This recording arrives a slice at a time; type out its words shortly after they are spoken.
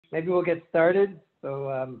maybe we'll get started.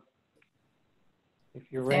 So if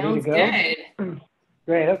you're ready Sounds to go. Good.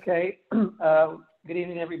 Great, okay. Good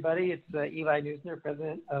evening, everybody. It's Eli Neusner,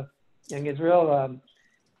 president of Young Israel.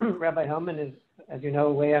 Rabbi Hellman is, as you know,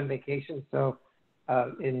 away on vacation. So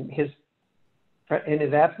in his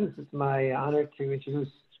absence, it's my honor to introduce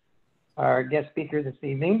our guest speaker this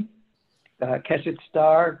evening. Keshet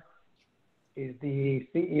Starr is the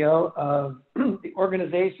CEO of the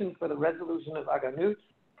Organization for the Resolution of Agunot,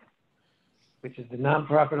 which is the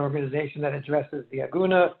nonprofit organization that addresses the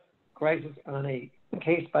Agunah crisis on a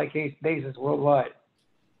case-by-case basis worldwide.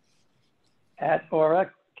 At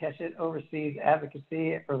ORA, Keshet oversees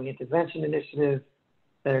advocacy and early intervention initiatives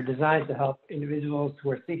that are designed to help individuals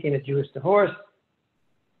who are seeking a Jewish divorce,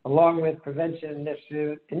 along with prevention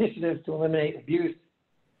initiatives to eliminate abuse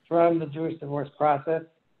from the Jewish divorce process.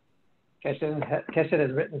 Keshet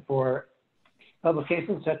has written for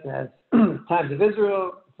publications such as Times of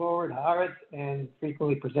Israel, Forward, Haaretz, and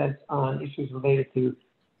frequently presents on issues related to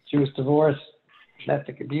Jewish divorce,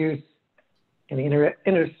 domestic abuse, and the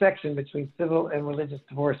intersection between civil and religious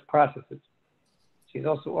divorce processes. She's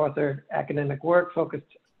also authored academic work focused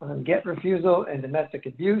on get refusal and domestic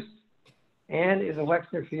abuse, and is a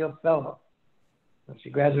Wexner Field Fellow. She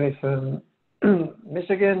graduated from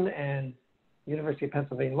Michigan and University of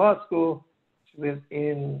Pennsylvania Law School. She lives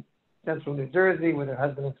in central New Jersey with her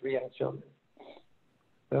husband and 3 young children.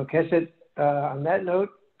 So Keshet, on that note,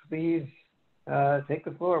 please take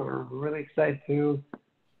the floor. We're really excited to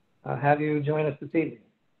have you join us this evening.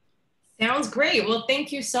 Sounds great. Well,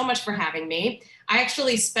 thank you so much for having me. I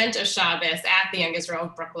actually spent a Shabbos at the Young Israel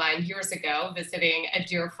of Brookline years ago visiting a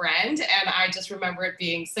dear friend, and I just remember it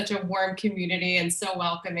being such a warm community and so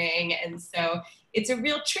welcoming. And so it's a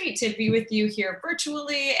real treat to be with you here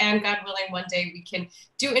virtually, and God willing, one day we can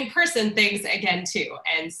do in-person things again too.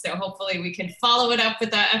 And so hopefully we can follow it up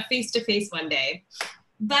with a face-to-face one day.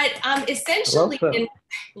 But essentially,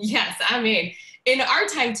 in our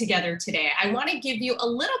time together today, I want to give you a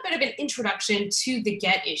little bit of an introduction to the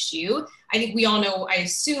GET issue. I think we all know, I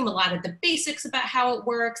assume, a lot of the basics about how it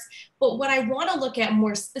works, but what I want to look at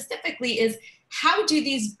more specifically is how do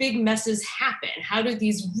these big messes happen? How do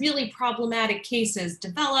these really problematic cases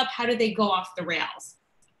develop? How do they go off the rails?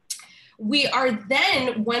 We are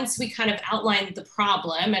then, once we kind of outline the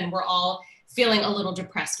problem and we're all feeling a little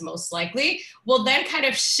depressed most likely, we'll then kind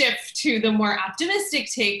of shift to the more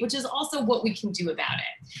optimistic take, which is also what we can do about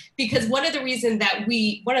it. Because one of the reasons that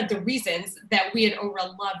we at ORA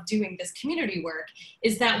love doing this community work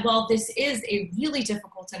is that while this is a really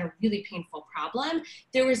difficult and a really painful problem,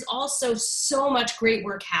 there is also so much great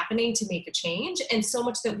work happening to make a change and so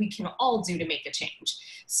much that we can all do to make a change.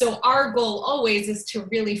 So our goal always is to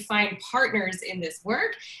really find partners in this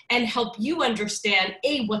work and help you understand,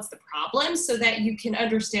 A, what's the problem, so that you can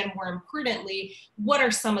understand, more importantly, what are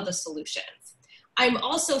some of the solutions. I'm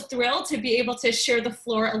also thrilled to be able to share the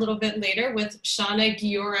floor a little bit later with Shanna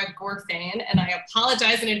Giora-Gorfajn, and I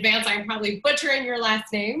apologize in advance, I'm probably butchering your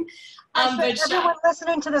last name. But everyone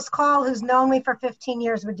listening to this call who's known me for 15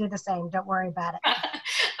 years would do the same. Don't worry about it.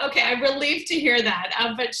 Okay, I'm relieved to hear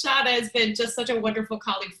that. But Shanna has been just such a wonderful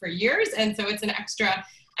colleague for years, and so it's an extra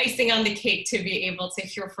icing on the cake to be able to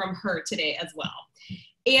hear from her today as well.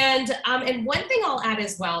 And one thing I'll add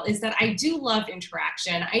as well is that I do love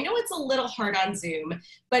interaction. I know it's a little hard on Zoom,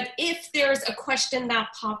 but if there's a question that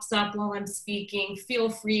pops up while I'm speaking, feel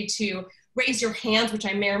free to raise your hands, which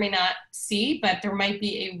I may or may not see, but there might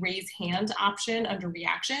be a raise hand option under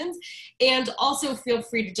reactions. And also feel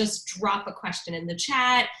free to just drop a question in the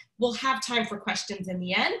chat. We'll have time for questions in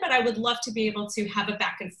the end, but I would love to be able to have a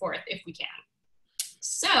back and forth if we can.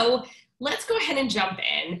 So let's go ahead and jump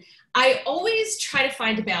in. I always try to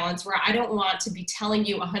find a balance where I don't want to be telling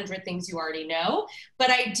you 100 things you already know, but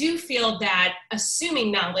I do feel that assuming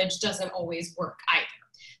knowledge doesn't always work either.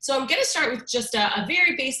 So I'm going to start with just a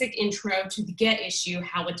very basic intro to the GET issue,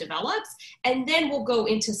 how it develops, and then we'll go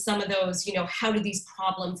into some of those, how do these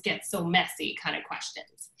problems get so messy kind of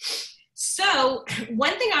questions. So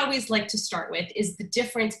one thing I always like to start with is the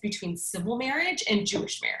difference between civil marriage and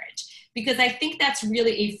Jewish marriage, because I think that's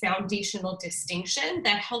really a foundational distinction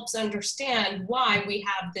that helps understand why we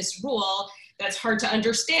have this rule that's hard to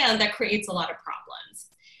understand that creates a lot of problems.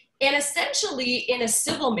 And essentially, in a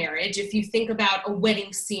civil marriage, if you think about a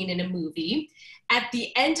wedding scene in a movie, at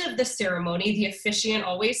the end of the ceremony, the officiant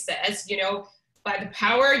always says, by the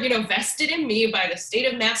power, vested in me by the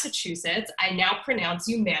state of Massachusetts, I now pronounce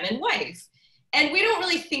you man and wife. And we don't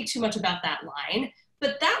really think too much about that line,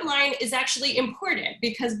 but that line is actually important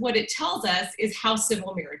because what it tells us is how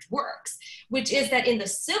civil marriage works, which is that in the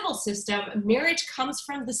civil system, marriage comes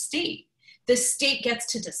from the state. the state gets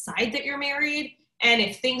to decide that you're married. And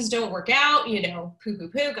if things don't work out, you know, poo, poo,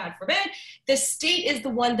 poo, God forbid, the state is the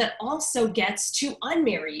one that also gets to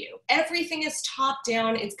unmarry you. Everything is top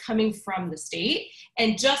down. It's coming from the state.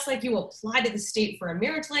 And just like you apply to the state for a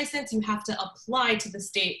marriage license, you have to apply to the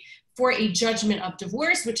state for a judgment of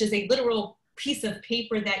divorce, which is a literal piece of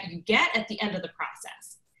paper that you get at the end of the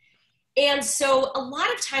process. And so a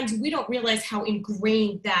lot of times we don't realize how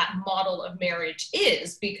ingrained that model of marriage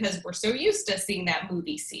is because we're so used to seeing that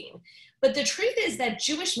movie scene. But the truth is that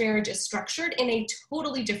Jewish marriage is structured in a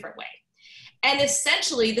totally different way. And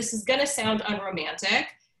essentially, this is going to sound unromantic.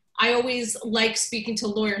 I always like speaking to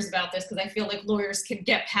lawyers about this because I feel like lawyers can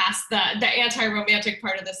get past the anti-romantic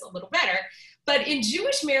part of this a little better. But in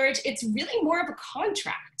Jewish marriage, it's really more of a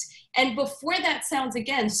contract. And before that sounds,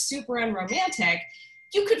 again, super unromantic,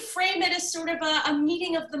 you could frame it as sort of a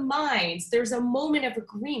meeting of the minds. There's a moment of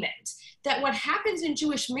agreement that what happens in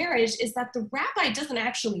Jewish marriage is that the rabbi doesn't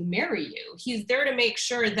actually marry you. He's there to make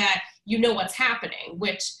sure that you know what's happening,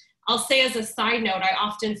 which I'll say as a side note, I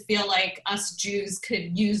often feel like us Jews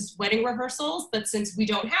could use wedding rehearsals, but since we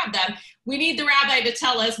don't have them, we need the rabbi to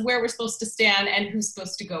tell us where we're supposed to stand and who's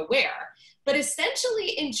supposed to go where. But essentially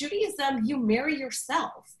in Judaism, you marry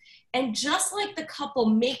yourself. And just like the couple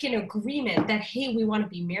make an agreement that, hey, we want to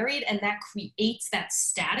be married, and that creates that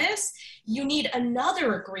status, you need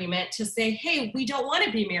another agreement to say, hey, we don't want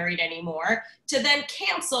to be married anymore, to then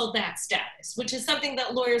cancel that status, which is something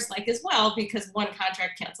that lawyers like as well, because one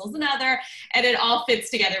contract cancels another, and it all fits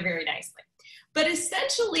together very nicely. But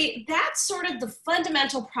essentially, that's sort of the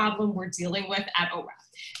fundamental problem we're dealing with at ORA,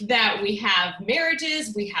 that we have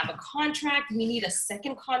marriages, we have a contract, we need a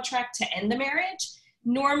second contract to end the marriage.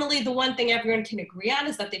 Normally, the one thing everyone can agree on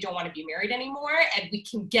is that they don't want to be married anymore, and we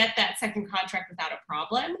can get that second contract without a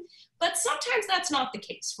problem. But sometimes that's not the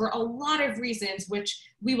case for a lot of reasons, which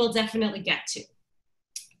we will definitely get to.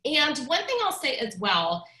 And one thing I'll say as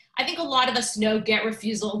well, I think a lot of us know get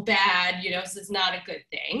refusal bad, you know, this is not a good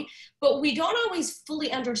thing, but we don't always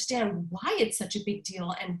fully understand why it's such a big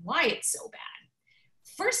deal and why it's so bad.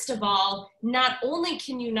 First of all, not only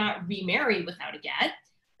can you not remarry without a get,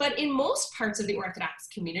 but in most parts of the Orthodox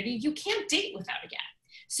community, you can't date without a get.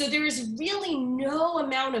 So there is really no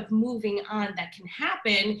amount of moving on that can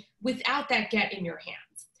happen without that get in your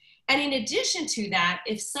hands. And in addition to that,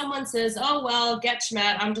 if someone says, oh, well, get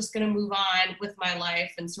shmet, I'm just gonna move on with my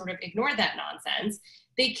life and sort of ignore that nonsense,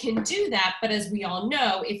 they can do that. But as we all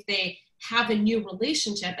know, if they have a new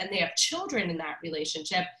relationship and they have children in that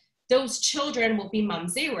relationship, those children will be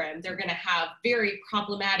mamzerim. They're going to have very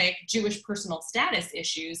problematic Jewish personal status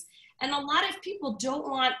issues. And a lot of people don't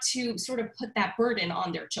want to sort of put that burden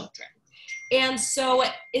on their children. And so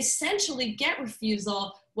essentially get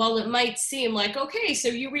refusal, while it might seem like, okay, so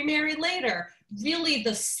you remarry later, really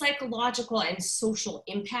the psychological and social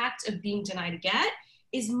impact of being denied a get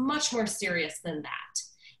is much more serious than that.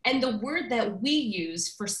 And the word that we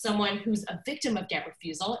use for someone who's a victim of get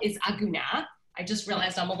refusal is Agunah. I just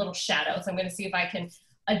realized I'm a little shadow, so I'm going to see if I can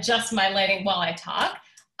adjust my lighting while I talk.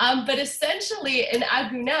 But essentially, an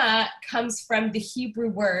Agunah comes from the Hebrew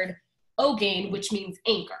word ogain, which means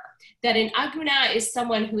anchor. That an Agunah is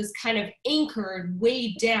someone who is kind of anchored,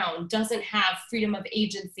 weighed down, doesn't have freedom of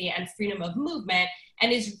agency and freedom of movement,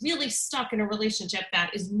 and is really stuck in a relationship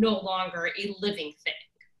that is no longer a living thing.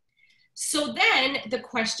 So then the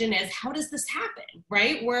question is, how does this happen,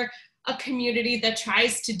 right? We're a community that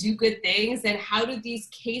tries to do good things, and how do these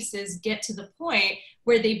cases get to the point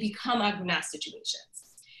where they become Agunah situations?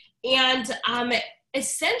 And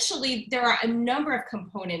essentially, there are a number of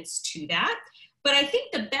components to that, but I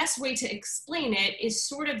think the best way to explain it is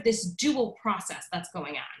sort of this dual process that's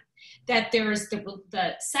going on. That there's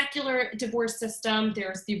the secular divorce system,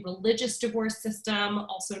 there's the religious divorce system,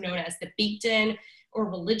 also known as the Beit Din, or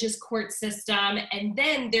religious court system, and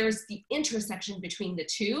then there's the intersection between the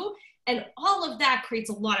two, and all of that creates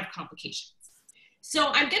a lot of complications. So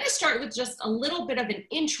I'm going to start with just a little bit of an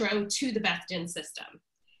intro to the Beit Din system.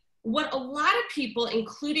 What a lot of people,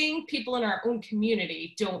 including people in our own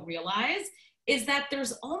community, don't realize is that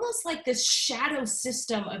there's almost like this shadow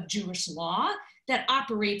system of Jewish law that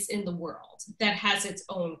operates in the world, that has its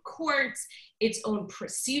own courts, its own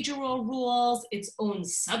procedural rules, its own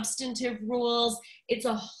substantive rules. It's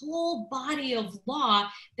a whole body of law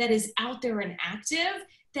that is out there and active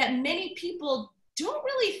that many people don't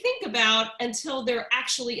really think about until they're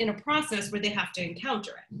actually in a process where they have to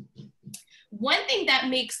encounter it. One thing that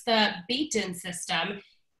makes the Beit Din system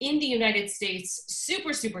in the United States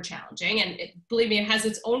super, super challenging, and believe me, it has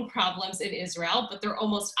its own problems in Israel, but they're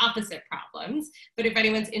almost opposite problems. But if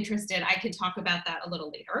anyone's interested, I can talk about that a little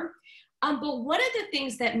later. But one of the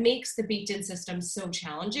things that makes the Beit-Din system so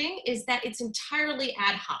challenging is that it's entirely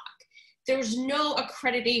ad hoc. There's no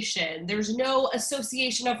accreditation. There's no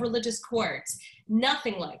association of religious courts,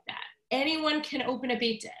 nothing like that. Anyone can open a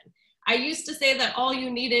Beit-Din. I used to say that all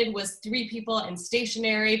you needed was 3 people and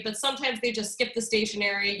stationery, but sometimes they just skip the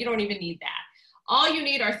stationery. You don't even need that. All you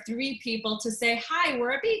need are 3 people to say, hi,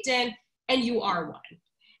 we're a Beit-Din, and you are one.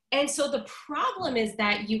 And so the problem is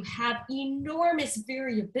that you have enormous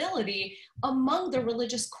variability among the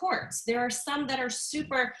religious courts. There are some that are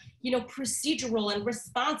super, procedural and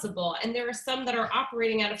responsible, and there are some that are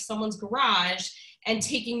operating out of someone's garage and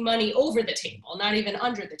taking money over the table, not even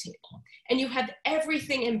under the table. And you have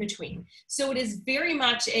everything in between. So it is very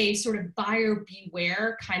much a sort of buyer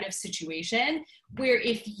beware kind of situation where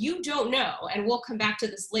if you don't know, and we'll come back to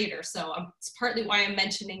this later, so it's partly why I'm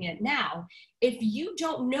mentioning it now, if you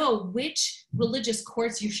don't know which religious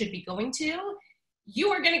courts you should be going to,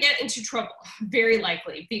 you are going to get into trouble, very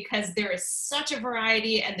likely, because there is such a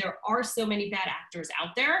variety and there are so many bad actors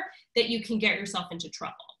out there that you can get yourself into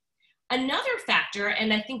trouble. Another factor,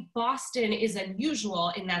 and I think Boston is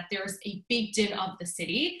unusual in that there's a Beit-Din of the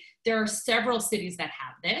city. There are several cities that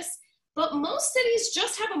have this, but most cities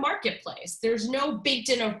just have a marketplace. There's no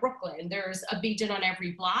Beit-Din of Brooklyn. There's a Beit-Din on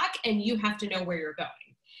every block, and you have to know where you're going.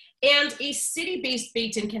 And a city-based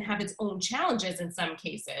Beit-Din can have its own challenges in some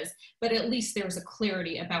cases, but at least there's a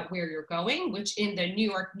clarity about where you're going, which in the New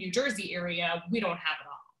York, New Jersey area, we don't have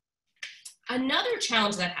at all. Another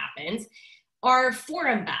challenge that happens are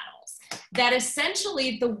forum battles. That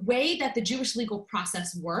essentially the way that the Jewish legal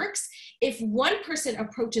process works, if one person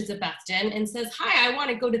approaches a Beth Din and says, hi, I want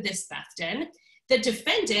to go to this Beth Din, the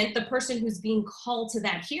defendant, the person who's being called to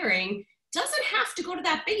that hearing, doesn't have to go to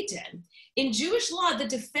that Beit Din. In Jewish law, the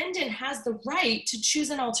defendant has the right to choose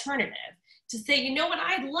an alternative, to say, you know what,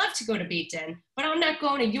 I'd love to go to Beit Din, but I'm not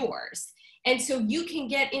going to yours. And so you can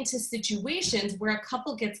get into situations where a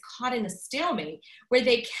couple gets caught in a stalemate, where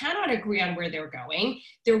they cannot agree on where they're going.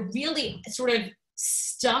 They're really sort of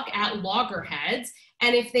stuck at loggerheads.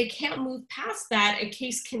 And if they can't move past that, a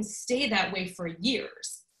case can stay that way for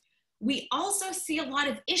years. We also see a lot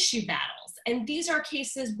of issue battles. And these are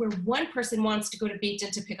cases where one person wants to go to Beit Din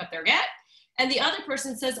to pick up their get, and the other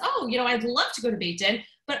person says, oh, I'd love to go to Beit Din,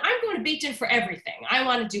 but I'm going to Beit Din for everything. I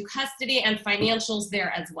want to do custody and financials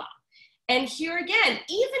there as well. And here again,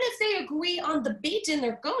 even if they agree on the Beit Din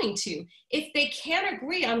they're going to, if they can't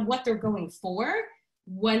agree on what they're going for,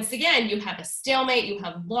 once again, you have a stalemate, you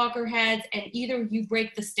have loggerheads, and either you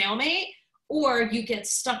break the stalemate or you get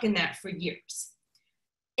stuck in that for years.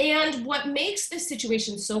 And what makes this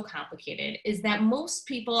situation so complicated is that most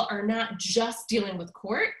people are not just dealing with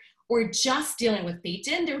court or just dealing with Beit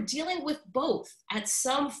Din, they're dealing with both at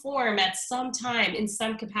some form, at some time, in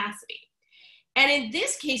some capacity. And in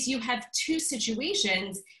this case, you have 2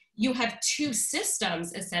 situations, you have 2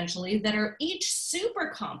 systems essentially that are each super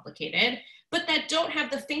complicated, but that don't have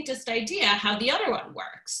the faintest idea how the other one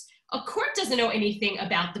works. A court doesn't know anything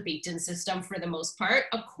about the Beit Din system for the most part.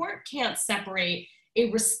 A court can't separate a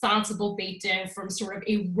responsible Beit Din from sort of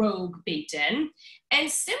a rogue Beit Din. And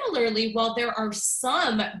similarly, while there are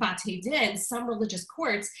some Batei Din, some religious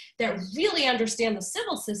courts that really understand the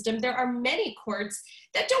civil system, there are many courts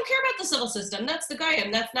that don't care about the civil system. That's the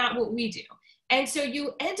Goyim, that's not what we do. And so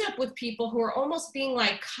you end up with people who are almost being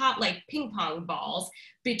like caught like ping pong balls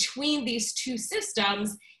between these 2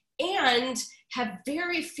 systems and have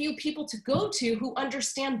very few people to go to who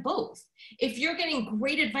understand both. If you're getting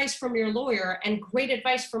great advice from your lawyer and great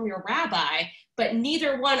advice from your rabbi, but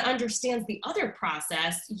neither one understands the other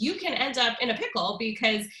process, you can end up in a pickle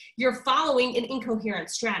because you're following an incoherent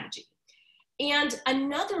strategy. And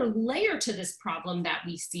another layer to this problem that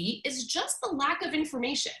we see is just the lack of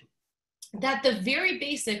information. That the very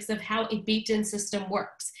basics of how a Beit Din system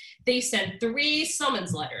works. They send 3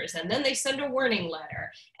 summons letters, and then they send a warning letter,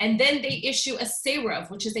 and then they issue a seirav,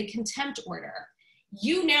 which is a contempt order.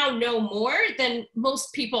 You now know more than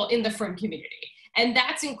most people in the Frum community, and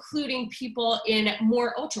that's including people in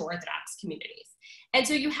more ultra-Orthodox communities. And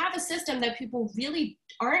so you have a system that people really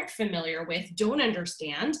aren't familiar with, don't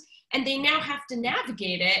understand, and they now have to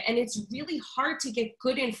navigate it, and it's really hard to get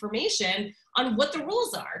good information on what the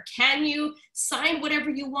rules are. Can you sign whatever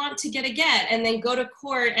you want to get a get and then go to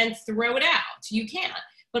court and throw it out? You can't,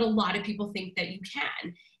 but a lot of people think that you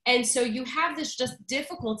can. And so you have this just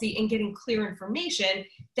difficulty in getting clear information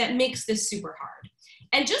that makes this super hard.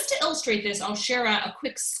 And just to illustrate this, I'll share a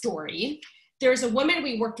quick story. There's a woman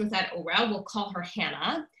we worked with at ORA, we'll call her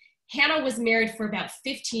Hannah. Hannah was married for about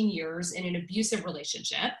 15 years in an abusive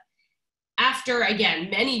relationship. After, again,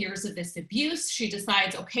 many years of this abuse, she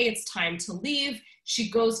decides, okay, it's time to leave. She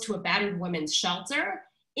goes to a battered women's shelter.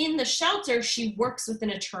 In the shelter, she works with an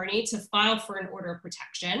attorney to file for an order of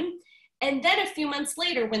protection. And then a few months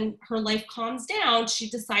later, when her life calms down, she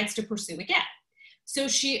decides to pursue again. So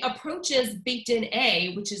she approaches Beit Din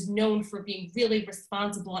A, which is known for being really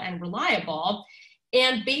responsible and reliable.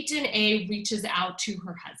 And Beit Din A reaches out to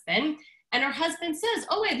her husband. And her husband says,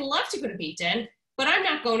 oh, I'd love to go to Beit Din, but I'm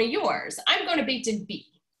not going to yours. I'm going to Beit Din B.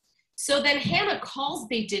 So then Hannah calls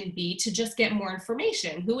Beit Din B to just get more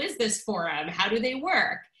information. Who is this forum? How do they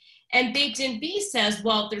work? And Beit Din B says,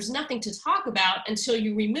 well, there's nothing to talk about until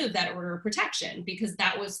you remove that order of protection, because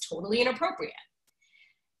that was totally inappropriate.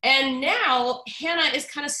 And now Hannah is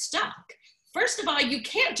kind of stuck. First of all, you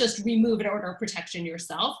can't just remove an order of protection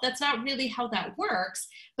yourself. That's not really how that works,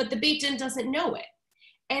 but the Beit Din doesn't know it.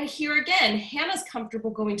 And here again, Hannah's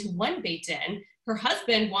comfortable going to one Beit Din. Her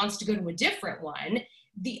husband wants to go to a different one.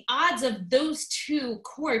 The odds of those two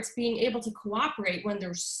courts being able to cooperate when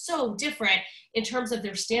they're so different in terms of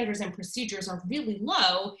their standards and procedures are really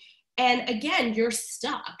low. And again, you're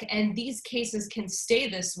stuck. And these cases can stay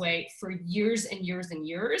this way for years and years and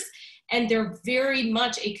years. And they're very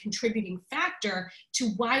much a contributing factor to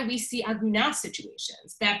why we see Agunah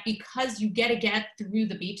situations, that because you get a get through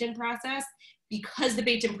the Beit Din process, because the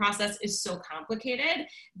Beit Din process is so complicated,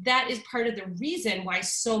 that is part of the reason why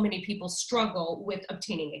so many people struggle with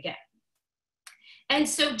obtaining a get. And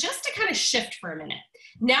so just to kind of shift for a minute,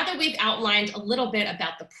 now that we've outlined a little bit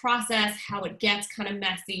about the process, how it gets kind of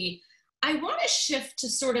messy, I want to shift to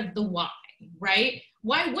sort of the why, right?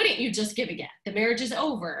 Why wouldn't you just give a get? The marriage is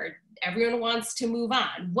over. Everyone wants to move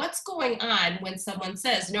on. What's going on when someone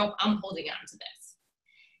says, nope, I'm holding on to this?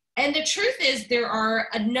 And the truth is there are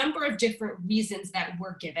a number of different reasons that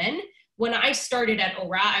were given. When I started at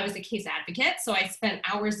ORA, I was a case advocate, so I spent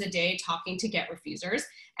hours a day talking to get refusers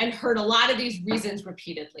and heard a lot of these reasons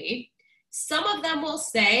repeatedly. Some of them will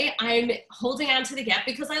say, I'm holding on to the get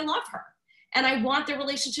because I love her and I want the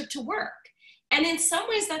relationship to work. And in some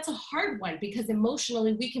ways, that's a hard one because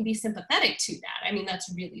emotionally we can be sympathetic to that. I mean,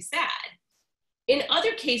 that's really sad. In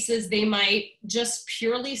other cases, they might just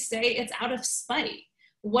purely say it's out of spite.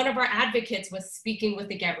 One of our advocates was speaking with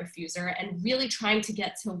the get refuser and really trying to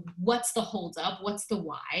get to what's the holdup, what's the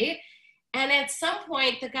why. And at some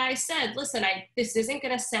point, the guy said, listen, this isn't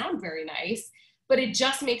going to sound very nice, but it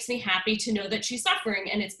just makes me happy to know that she's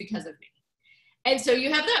suffering and it's because of me. And so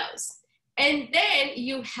you have those. And then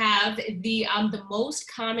you have the most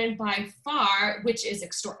common by far, which is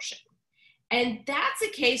extortion. And that's a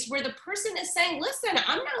case where the person is saying, listen,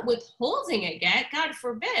 I'm not withholding a get. God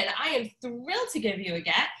forbid. I am thrilled to give you a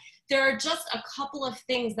get. There are just a couple of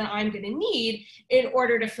things that I'm going to need in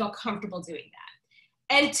order to feel comfortable doing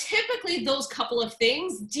that. And typically those couple of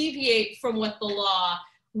things deviate from what the law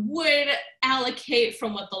would allocate,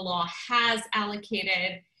 from what the law has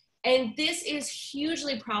allocated. And this is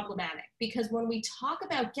hugely problematic because when we talk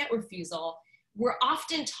about get refusal, we're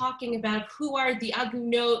often talking about who are the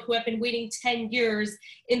Agunot who have been waiting 10 years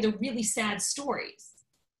in the really sad stories.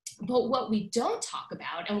 But what we don't talk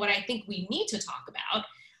about, and what I think we need to talk about,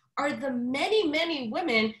 are the many, many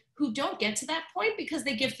women who don't get to that point because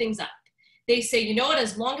they give things up. They say, you know what,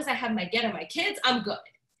 as long as I have my get and my kids, I'm good.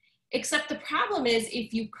 Except the problem is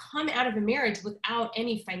if you come out of a marriage without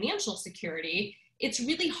any financial security, it's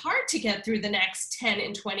really hard to get through the next 10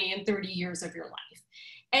 and 20 and 30 years of your life.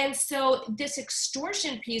 And so this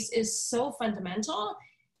extortion piece is so fundamental.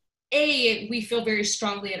 We feel very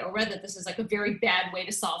strongly at ORA that this is like a very bad way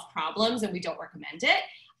to solve problems and we don't recommend it.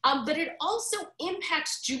 But it also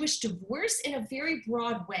impacts Jewish divorce in a very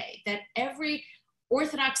broad way, that every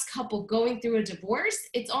Orthodox couple going through a divorce,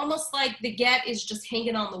 it's almost like the get is just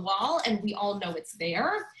hanging on the wall and we all know it's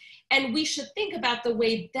there. And we should think about the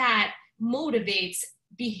way that motivates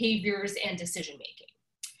behaviors and decision-making.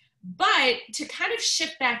 But to kind of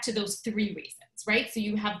shift back to those three reasons, right? So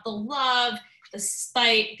you have the love, the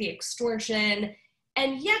spite, the extortion,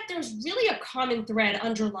 and yet there's really a common thread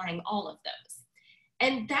underlying all of those.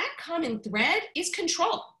 And that common thread is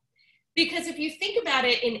control. Because if you think about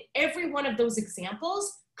it, in every one of those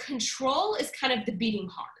examples, control is kind of the beating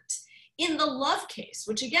heart. In the love case,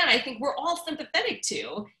 which again, I think we're all sympathetic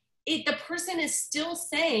to, the person is still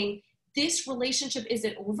saying, this relationship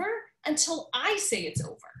isn't over until I say it's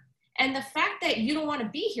over. And the fact that you don't want to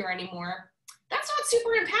be here anymore, that's not super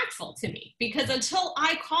impactful to me because until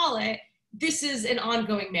I call it, this is an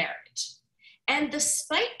ongoing marriage. And the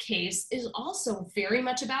spite case is also very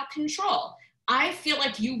much about control. I feel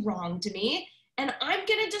like you wronged me and I'm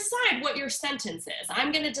going to decide what your sentence is.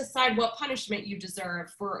 I'm going to decide what punishment you deserve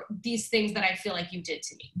for these things that I feel like you did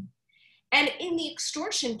to me. And in the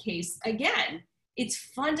extortion case, again, it's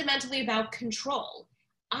fundamentally about control.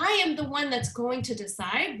 I am the one that's going to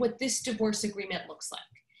decide what this divorce agreement looks like.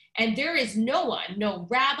 And there is no one, no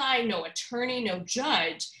rabbi, no attorney, no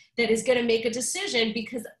judge that is going to make a decision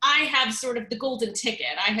because I have sort of the golden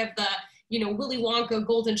ticket. I have the, Willy Wonka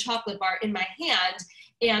golden chocolate bar in my hand.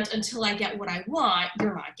 And until I get what I want,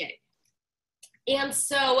 you're not getting it. And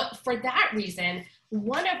so for that reason,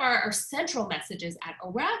 one of our central messages at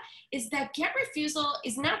ORA is that get refusal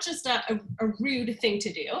is not just a rude thing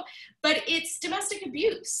to do, but it's domestic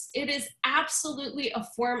abuse. It is absolutely a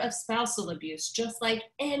form of spousal abuse, just like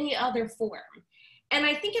any other form. And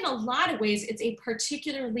I think in a lot of ways, it's a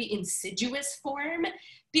particularly insidious form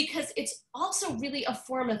because it's also really a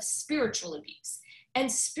form of spiritual abuse. And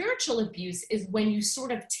spiritual abuse is when you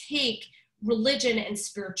sort of take religion and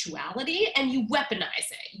spirituality and you weaponize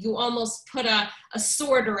it. You almost put a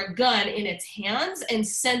sword or a gun in its hands and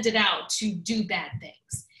send it out to do bad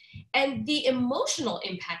things. And the emotional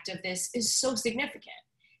impact of this is so significant.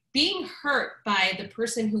 Being hurt by the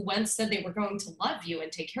person who once said they were going to love you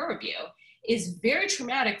and take care of you is very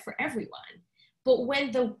traumatic for everyone. But when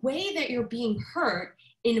the way that you're being hurt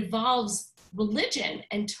involves religion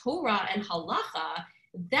and Torah and halacha,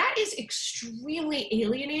 that is extremely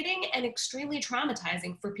alienating and extremely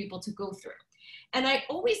traumatizing for people to go through. And I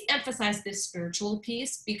always emphasize this spiritual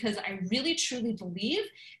piece because I really truly believe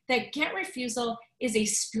that get refusal is a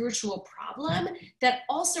spiritual problem that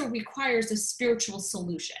also requires a spiritual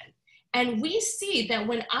solution. And we see that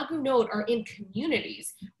when Agunot are in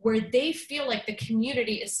communities where they feel like the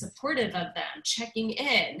community is supportive of them, checking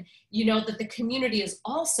in, that the community is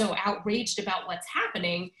also outraged about what's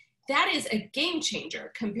happening, that is a game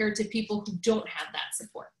changer compared to people who don't have that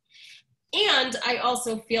support. And I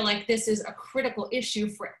also feel like this is a critical issue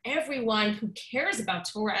for everyone who cares about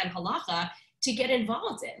Torah and halacha to get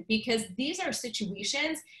involved in, because these are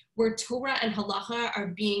situations where Torah and halacha are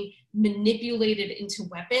being manipulated into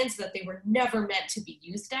weapons that they were never meant to be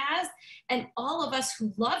used as. And all of us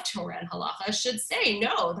who love Torah and halacha should say,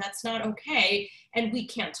 no, that's not okay, and we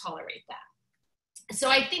can't tolerate that. So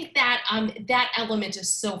I think that that element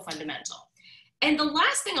is so fundamental. And the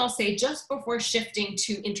last thing I'll say just before shifting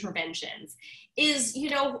to interventions is,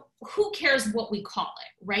 who cares what we call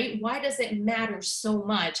it, right? Why does it matter so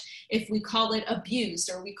much if we call it abuse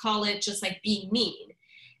or we call it just like being mean?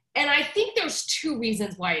 And I think there's two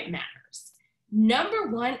reasons why it matters. Number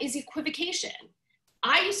one is equivocation.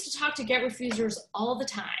 I used to talk to get refusers all the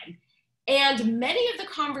time, and many of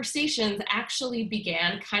the conversations actually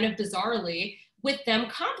began kind of bizarrely with them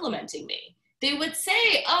complimenting me. They would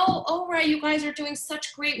say, oh, Ora, you guys are doing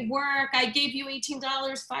such great work. I gave you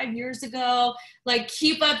 $18 5 years ago. Like,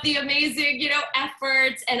 keep up the amazing,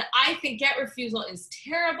 efforts. And I think get refusal is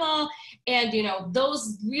terrible. And,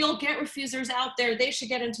 those real get refusers out there, they should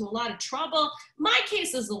get into a lot of trouble. My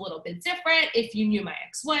case is a little bit different. If you knew my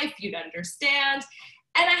ex-wife, you'd understand.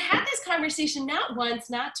 And I had this conversation not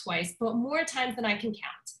once, not twice, but more times than I can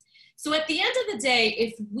count. So at the end of the day,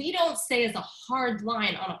 if we don't say as a hard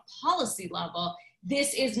line on a policy level,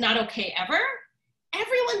 this is not okay ever,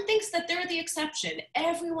 everyone thinks that they're the exception.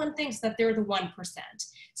 Everyone thinks that they're the 1%.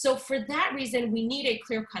 So for that reason, we need a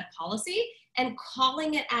clear-cut policy, and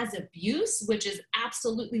calling it as abuse, which is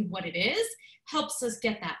absolutely what it is, helps us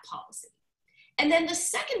get that policy. And then the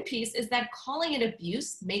second piece is that calling it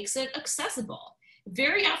abuse makes it accessible.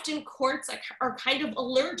 Very often courts are kind of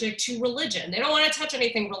allergic to religion. They don't want to touch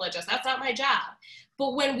anything religious. That's not my job.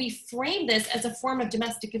 But when we frame this as a form of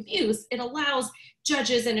domestic abuse, it allows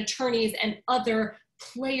judges and attorneys and other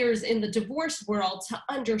players in the divorce world to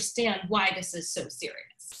understand why this is so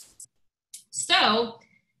serious. So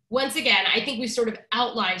once again, I think we sort of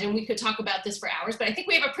outlined, and we could talk about this for hours, but I think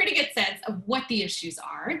we have a pretty good sense of what the issues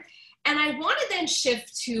are. And I want to then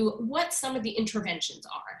shift to what some of the interventions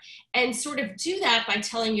are, and sort of do that by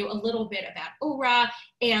telling you a little bit about ORA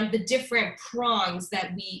and the different prongs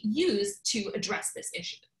that we use to address this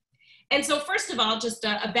issue. And so first of all, just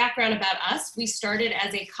a background about us. We started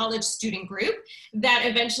as a college student group that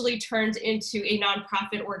eventually turned into a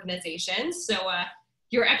nonprofit organization. So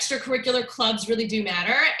your extracurricular clubs really do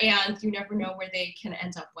matter, and you never know where they can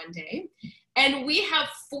end up one day. And we have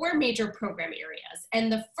 4 major program areas.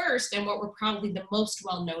 And the first, and what we're probably the most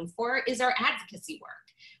well known for, is our advocacy work.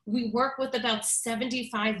 We work with about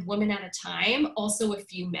 75 women at a time, also a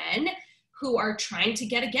few men, who are trying to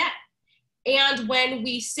get a get. And when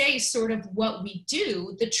we say sort of what we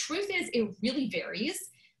do, the truth is it really varies.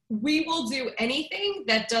 We will do anything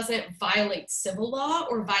that doesn't violate civil law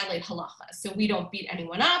or violate halacha. So we don't beat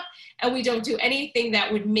anyone up, and we don't do anything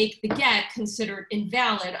that would make the get considered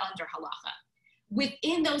invalid under halacha.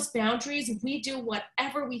 within those boundaries, we do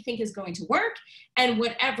whatever we think is going to work and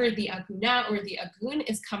whatever the Agunah or the Agun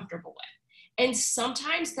is comfortable with. And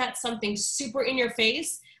sometimes that's something super in your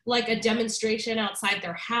face, like a demonstration outside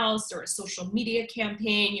their house or a social media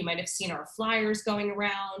campaign. You might have seen our flyers going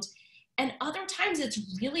around. And other times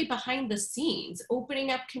it's really behind the scenes,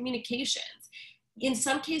 opening up communications. In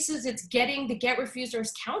some cases, it's getting the get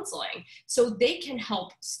refusers counseling so they can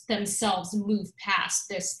help themselves move past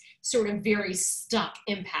this sort of very stuck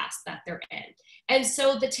impasse that they're in. And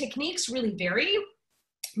so the techniques really vary,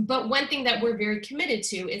 but one thing that we're very committed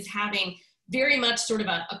to is having very much sort of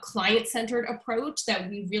a client-centered approach, that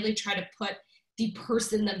we really try to put the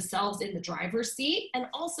person themselves in the driver's seat, and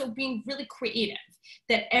also being really creative,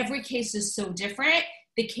 that every case is so different.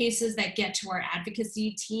 The cases that get to our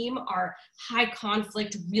advocacy team are high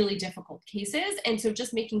conflict, really difficult cases. And so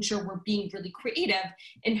just making sure we're being really creative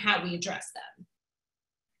in how we address them.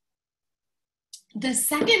 The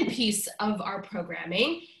second piece of our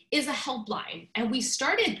programming is a helpline. And we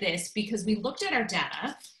started this because we looked at our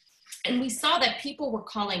data and we saw that people were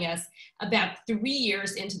calling us about 3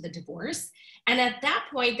 years into the divorce. And at that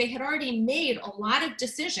point, they had already made a lot of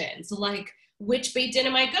decisions, like which Beit Din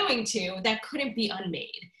am I going to, that couldn't be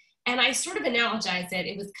unmade. And I sort of analogize it.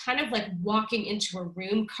 It was kind of like walking into a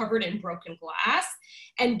room covered in broken glass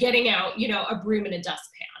and getting out, a broom and a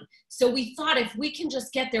dustpan. So we thought if we can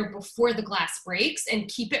just get there before the glass breaks and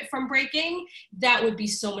keep it from breaking, that would be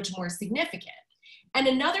so much more significant. And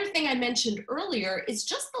another thing I mentioned earlier is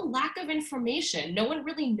just the lack of information. No one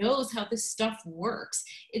really knows how this stuff works.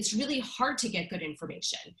 It's really hard to get good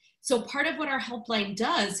information. So part of what our helpline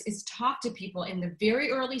does is talk to people in the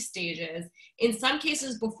very early stages, in some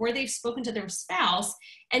cases before they've spoken to their spouse,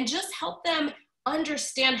 and just help them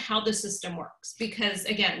understand how the system works. Because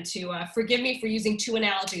again, forgive me for using 2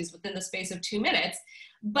 analogies within the space of 2 minutes,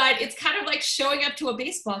 but it's kind of like showing up to a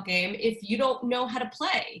baseball game if you don't know how to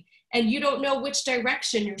play, and you don't know which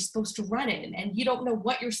direction you're supposed to run in, and you don't know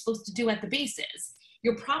what you're supposed to do at the bases.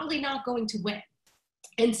 You're probably not going to win.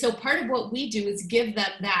 And so part of what we do is give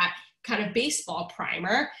them that kind of baseball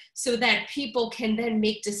primer so that people can then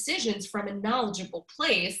make decisions from a knowledgeable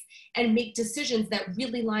place and make decisions that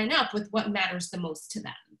really line up with what matters the most to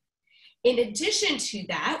them. In addition to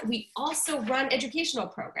that, we also run educational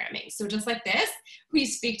programming. So just like this, we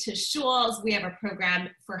speak to shuls, we have a program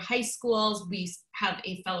for high schools, we have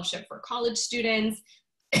a fellowship for college students,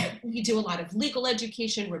 we do a lot of legal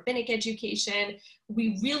education, rabbinic education.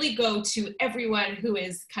 We really go to everyone who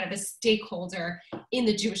is kind of a stakeholder in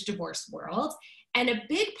the Jewish divorce world. And a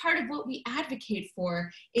big part of what we advocate for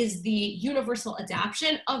is the universal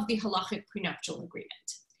adoption of the halachic prenuptial agreement.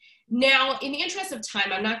 Now, in the interest of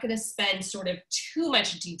time, I'm not going to spend sort of too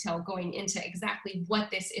much detail going into exactly what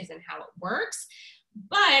this is and how it works,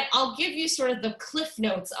 but I'll give you sort of the cliff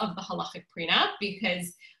notes of the halachic prenup,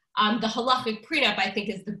 because the halachic prenup, I think,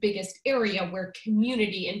 is the biggest area where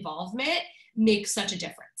community involvement makes such a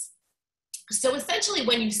difference. So essentially,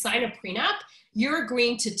 when you sign a prenup, you're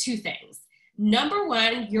agreeing to 2 things. Number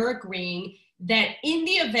one, you're agreeing that in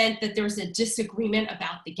the event that there's a disagreement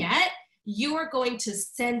about the get, you are going to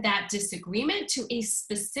send that disagreement to a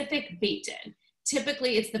specific Beit Din.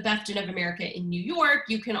 Typically, it's the Beit Din of America in New York.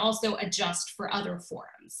 You can also adjust for other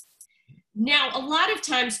forums. Now, a lot of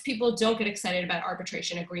times people don't get excited about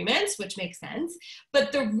arbitration agreements, which makes sense.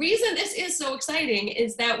 But the reason this is so exciting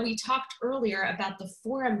is that we talked earlier about the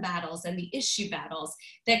forum battles and the issue battles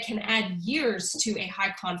that can add years to a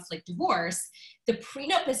high conflict divorce. The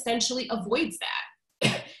prenup essentially avoids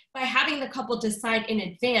that. By having the couple decide in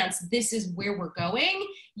advance, this is where we're going,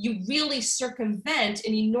 you really circumvent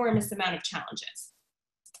an enormous amount of challenges.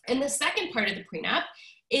 And the second part of the prenup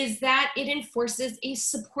is that it enforces a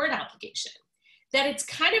support obligation, that it's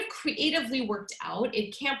kind of creatively worked out.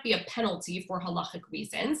 It can't be a penalty for halachic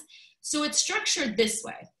reasons. So it's structured this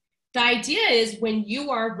way. The idea is when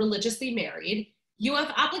you are religiously married, you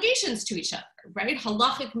have obligations to each other, right?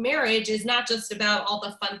 Halachic marriage is not just about all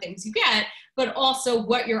the fun things you get, but also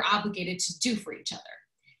what you're obligated to do for each other.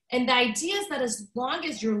 And the idea is that as long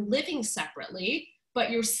as you're living separately, but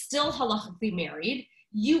you're still halachically married,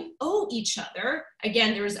 you owe each other.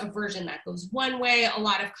 Again, there's a version that goes one way. A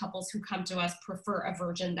lot of couples who come to us prefer a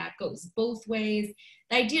version that goes both ways.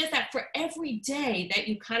 The idea is that for every day that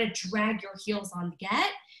you kind of drag your heels on the get,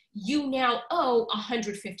 you now owe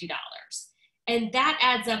 $150. And that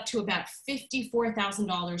adds up to about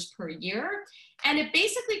 $54,000 per year. And it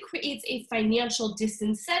basically creates a financial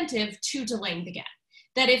disincentive to delaying the get.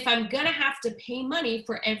 That if I'm gonna have to pay money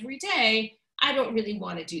for every day, I don't really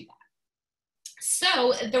wanna do that.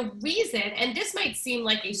 So the reason, and this might seem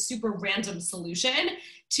like a super random solution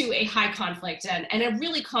to a high conflict and a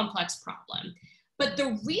really complex problem, but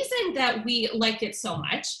the reason that we like it so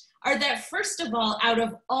much are that, first of all, out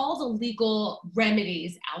of all the legal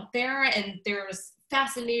remedies out there, and there's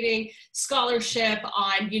fascinating scholarship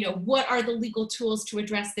on, what are the legal tools to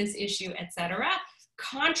address this issue, et cetera,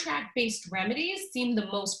 contract-based remedies seem the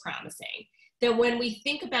most promising. That when we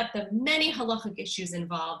think about the many halachic issues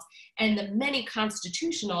involved and the many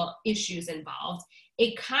constitutional issues involved,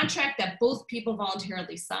 a contract that both people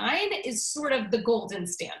voluntarily sign is sort of the golden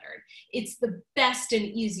standard. It's the best and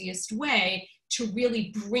easiest way to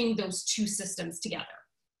really bring those two systems together.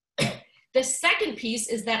 The second piece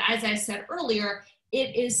is that, as I said earlier,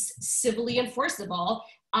 it is civilly enforceable,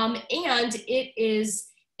 and it is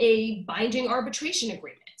a binding arbitration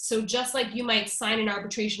agreement. So just like you might sign an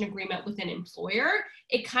arbitration agreement with an employer,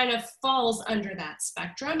 it kind of falls under that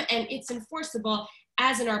spectrum, and it's enforceable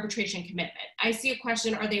as an arbitration commitment. I see a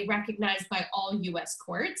question, are they recognized by all US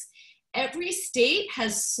courts? Every state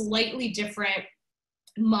has slightly different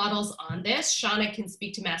models on this. Shanna can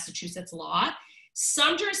speak to Massachusetts law.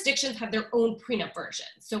 Some jurisdictions have their own prenup version.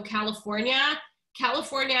 So California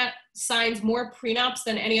signs more prenups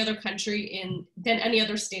than any other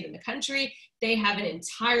state in the country. They have an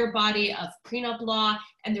entire body of prenup law,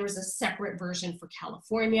 and there is a separate version for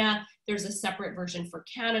California. There's a separate version for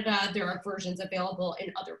Canada. There are versions available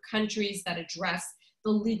in other countries that address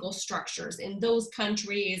the legal structures in those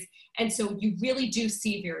countries. And so you really do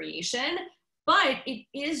see variation, but it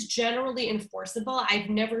is generally enforceable. I've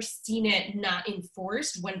never seen it not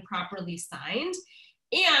enforced when properly signed.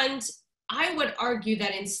 And I would argue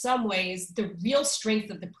that in some ways, the real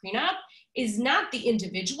strength of the prenup is not the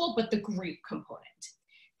individual, but the group component.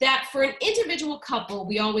 That for an individual couple,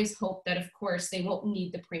 we always hope that, of course, they won't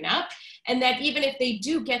need the prenup, and that even if they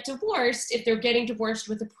do get divorced, if they're getting divorced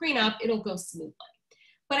with a prenup, it'll go smoothly.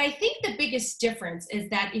 But I think the biggest difference is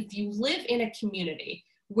that if you live in a community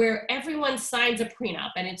where everyone signs a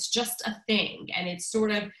prenup and it's just a thing, and it's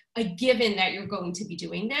sort of a given that you're going to be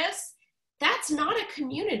doing this, that's not a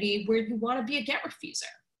community where you want to be a get refuser,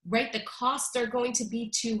 right? The costs are going to be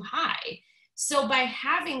too high. So by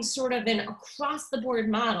having sort of an across the board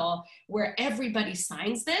model where everybody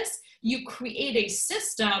signs this, you create a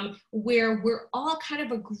system where we're all kind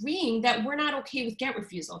of agreeing that we're not okay with get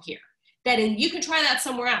refusal here. You can try that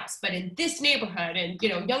somewhere else, but in this neighborhood and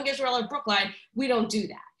young Israel of Brookline, we don't do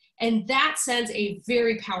that. And that sends a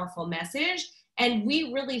very powerful message. And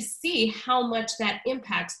we really see how much that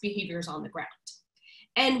impacts behaviors on the ground.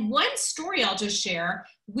 And one story I'll just share,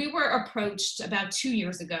 we were approached about 2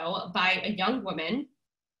 years ago by a young woman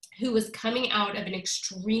who was coming out of an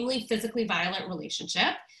extremely physically violent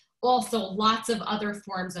relationship, also lots of other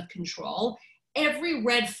forms of control, every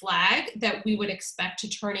red flag that we would expect to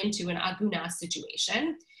turn into an Agunah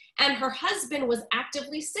situation. And her husband was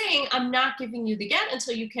actively saying, I'm not giving you the get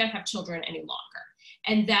until you can't have children any longer.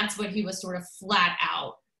 And that's what he was sort of flat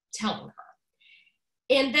out telling her.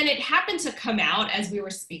 And then it happened to come out as we were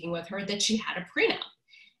speaking with her that she had a prenup.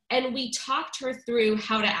 And we talked her through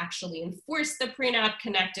how to actually enforce the prenup,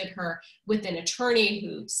 connected her with an attorney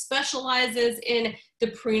who specializes in the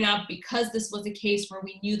prenup because this was a case where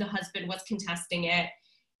we knew the husband was contesting it.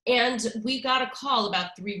 And we got a call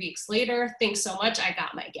about 3 weeks later, thanks so much, I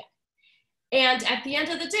got my get. And at the end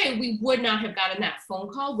of the day, we would not have gotten that phone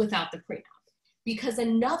call without the prenup. Because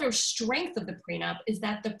another strength of the prenup is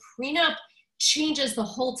that the prenup changes the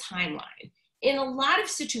whole timeline. In a lot of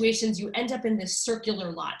situations, you end up in this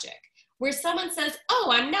circular logic where someone says, oh,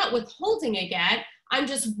 I'm not withholding a get, I'm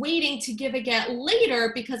just waiting to give a get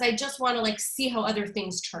later because I just want to see how other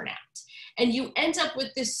things turn out. And you end up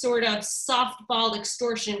with this sort of softball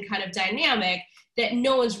extortion kind of dynamic that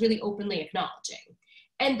no one's really openly acknowledging.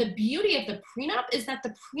 And the beauty of the prenup is that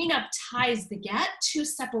the prenup ties the get to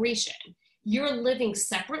separation. You're living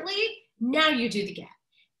separately, now you do the get.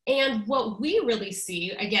 And what we really see,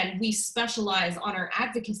 again, we specialize on our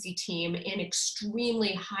advocacy team in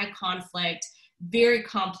extremely high conflict, very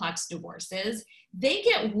complex divorces. They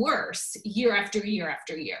get worse year after year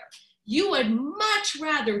after year. You would much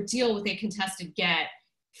rather deal with a contested get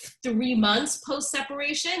 3 months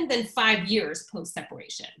post-separation than 5 years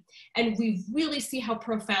post-separation. And we really see how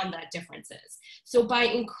profound that difference is. So by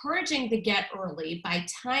encouraging the get early, by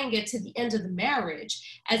tying it to the end of the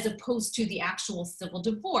marriage, as opposed to the actual civil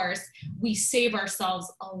divorce, we save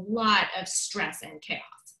ourselves a lot of stress and chaos.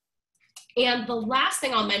 And the last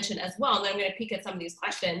thing I'll mention as well, and then I'm going to peek at some of these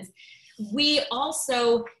questions, We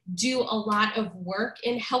also do a lot of work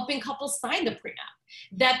in helping couples sign the prenup.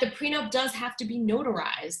 That the prenup does have to be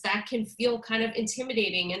notarized. That can feel kind of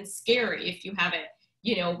intimidating and scary if you haven't,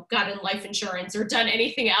 gotten life insurance or done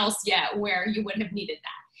anything else yet where you would have needed that.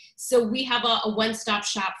 So we have a one-stop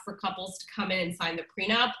shop for couples to come in and sign the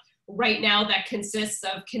prenup. Right now, that consists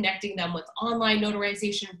of connecting them with online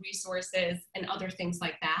notarization resources and other things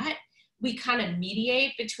like that. We kind of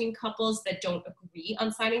mediate between couples that don't agree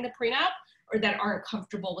on signing the prenup or that aren't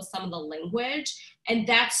comfortable with some of the language. And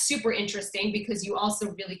that's super interesting because you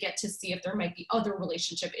also really get to see if there might be other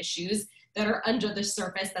relationship issues that are under the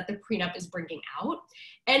surface that the prenup is bringing out.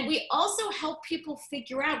 And we also help people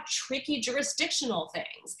figure out tricky jurisdictional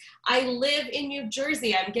things. I live in New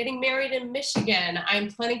Jersey. I'm getting married in Michigan. I'm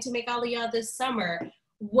planning to make Aliyah this summer.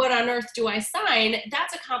 What on earth do I sign?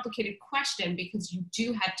 That's a complicated question because you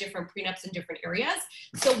do have different prenups in different areas.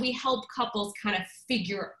 So we help couples kind of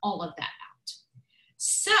figure all of that out.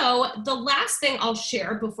 So the last thing I'll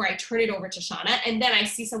share before I turn it over to Shanna, and then I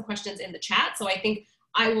see some questions in the chat. So I think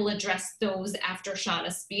I will address those after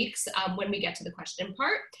Shanna speaks when we get to the question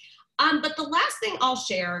part. But the last thing I'll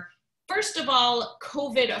share, first of all,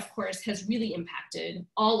 COVID, of course, has really impacted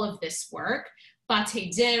all of this work.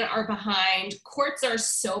 Batei Din are behind. Courts are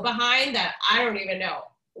so behind that I don't even know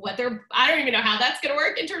how that's going to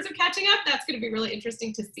work in terms of catching up. That's going to be really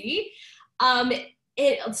interesting to see.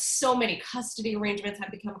 So many custody arrangements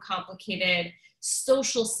have become complicated.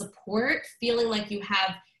 Social support, feeling like you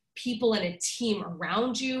have people and a team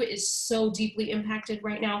around you is so deeply impacted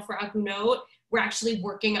right now for Agunot. We're actually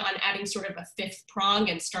working on adding sort of a fifth prong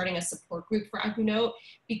and starting a support group for Agunot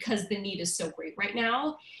because the need is so great right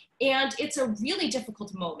now. And it's a really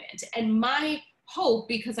difficult moment. And my hope,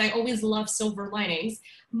 because I always love silver linings,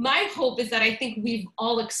 my hope is that I think we've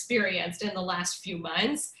all experienced in the last few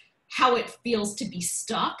months how it feels to be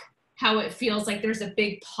stuck, how it feels like there's a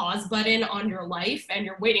big pause button on your life and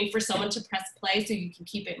you're waiting for someone to press play so you can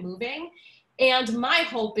keep it moving. And my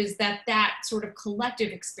hope is that that sort of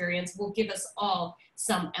collective experience will give us all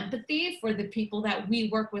some empathy for the people that we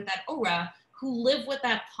work with at ORA who live with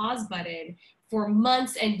that pause button for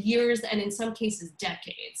months and years, and in some cases,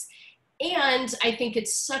 decades. And I think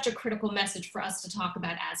it's such a critical message for us to talk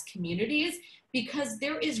about as communities because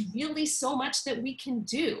there is really so much that we can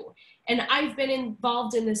do. And I've been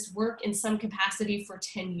involved in this work in some capacity for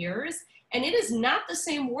 10 years, and it is not the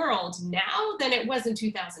same world now than it was in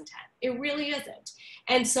 2010. It really isn't.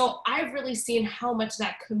 And so I've really seen how much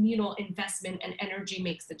that communal investment and energy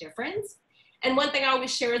makes a difference. And one thing I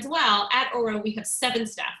always share as well, at ORA, we have 7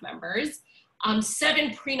 staff members.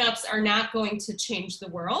 7 prenups are not going to change the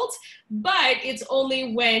world, but it's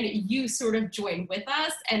only when you sort of join with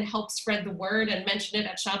us and help spread the word and mention it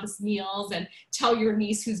at Shabbos meals and tell your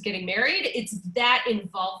niece who's getting married. It's that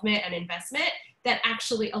involvement and investment that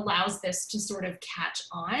actually allows this to sort of catch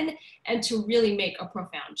on and to really make a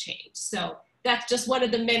profound change. So that's just one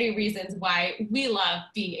of the many reasons why we love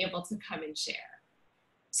being able to come and share.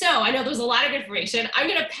 So I know there's a lot of information. I'm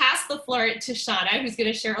going to pass the floor to Shanna, who's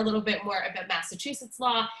going to share a little bit more about Massachusetts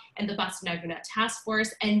law and the Boston Agunah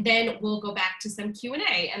Taskforce, and then we'll go back to some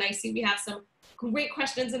Q&A. And I see we have some great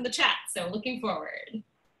questions in the chat, so looking forward.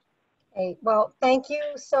 Hey, well, thank you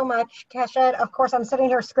so much, Keshet. Of course, I'm sitting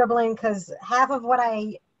here scribbling because half of what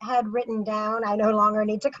I had written down I no longer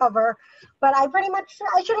need to cover, but I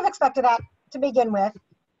should have expected that to begin with.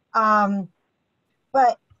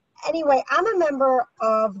 But anyway, I'm a member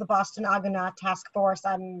of the Boston Agunah Taskforce.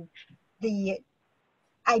 I'm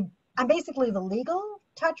basically the legal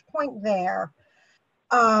touch point there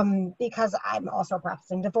because I'm also a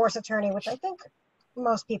practicing divorce attorney, which I think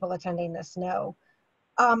most people attending this know.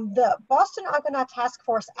 The Boston Agunah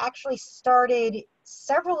Taskforce actually started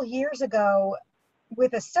several years ago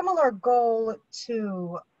with a similar goal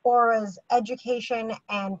to ORA's education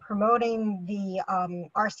and promoting the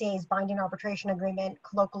RCA's binding arbitration agreement,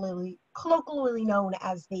 colloquially known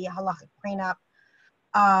as the halachic prenup.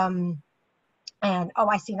 And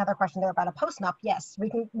I see another question there about a postnup. Yes, we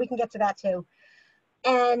can get to that too.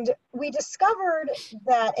 And we discovered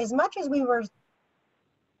that as much as we were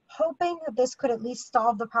hoping that this could at least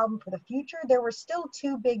solve the problem for the future, there were still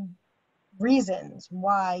 2 big reasons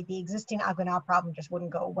why the existing Agunah problem just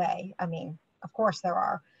wouldn't go away. I mean, of course there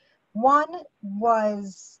are. One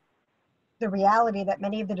was the reality that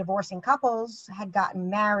many of the divorcing couples had gotten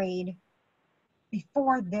married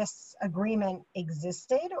before this agreement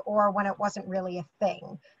existed or when it wasn't really a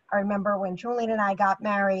thing. I remember when Julian and I got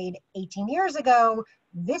married 18 years ago,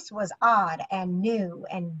 this was odd and new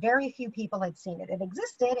and very few people had seen it. It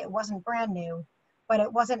existed, it wasn't brand new, but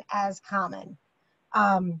it wasn't as common.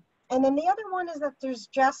 And then the other one is that there's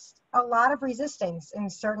just a lot of resistance in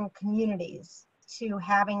certain communities to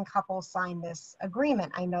having couples sign this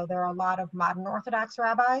agreement. I know there are a lot of modern Orthodox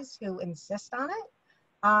rabbis who insist on it.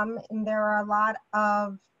 And there are a lot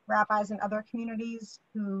of rabbis in other communities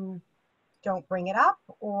who don't bring it up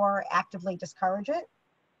or actively discourage it,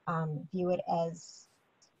 view it as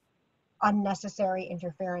unnecessary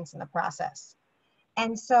interference in the process.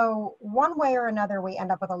 And so one way or another, we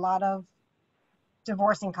end up with a lot of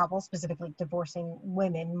divorcing couples, specifically divorcing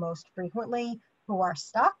women most frequently, who are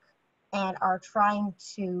stuck and are trying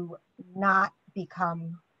to not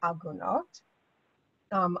become Agunot.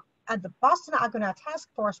 At the Boston Agunah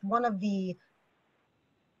Taskforce, one of the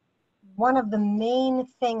main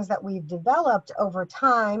things that we've developed over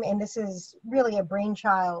time, and this is really a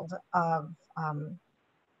brainchild of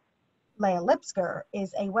Leah Lipsker,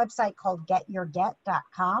 is a website called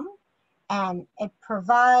getyourget.com, and it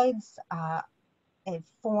provides a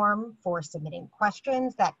form for submitting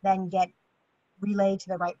questions that then get relayed to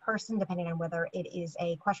the right person, depending on whether it is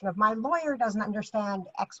a question of my lawyer doesn't understand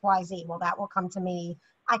XYZ. Well, that will come to me.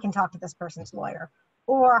 I can talk to this person's lawyer.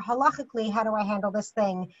 Or halachically, how do I handle this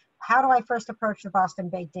thing? How do I first approach the Boston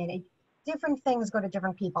Beit Din? Different things go to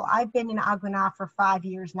different people. I've been in Agunah for 5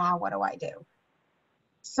 years now. What do I do?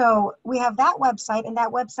 So we have that website, and that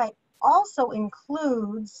website also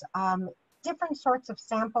includes different sorts of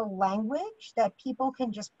sample language that people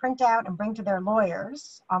can just print out and bring to their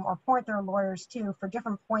lawyers, or point their lawyers to for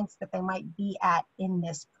different points that they might be at in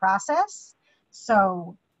this process.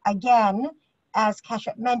 So again, as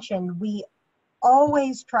Keshet mentioned, we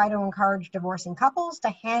always try to encourage divorcing couples to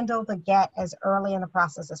handle the get as early in the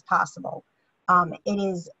process as possible. It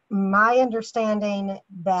is my understanding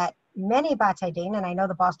that many Batei Din, and I know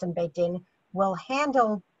the Boston Beit Din, will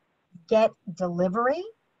handle get delivery,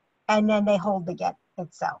 and then they hold the get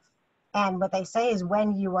itself. And what they say is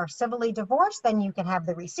when you are civilly divorced, then you can have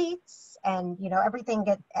the receipts, and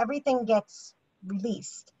everything gets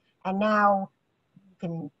released. And now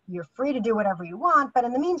you're free to do whatever you want, but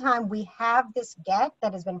in the meantime, we have this get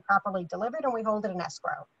that has been properly delivered, and we hold it in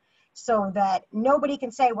escrow, so that nobody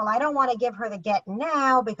can say, well, I don't want to give her the get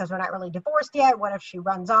now because we're not really divorced yet. What if she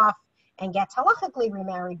runs off and gets halachically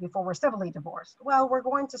remarried before we're civilly divorced? Well, we're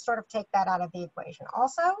going to sort of take that out of the equation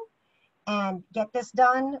also and get this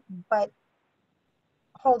done, but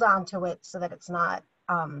hold on to it so that it's not,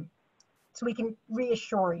 so we can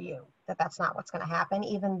reassure you that that's not what's going to happen,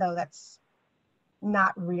 even though that's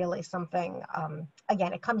not really something,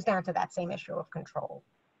 again, it comes down to that same issue of control.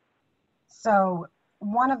 So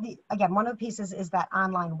one of the pieces is that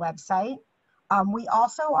online website. We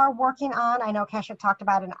also are working on, I know Keshet talked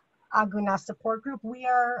about an Agunah support group. We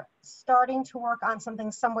are starting to work on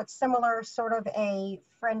something somewhat similar, sort of a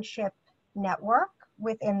friendship network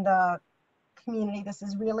within the community. This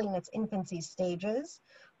is really in its infancy stages,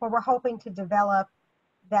 where we're hoping to develop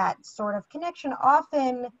that sort of connection.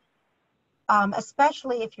 Often,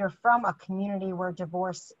 especially if you're from a community where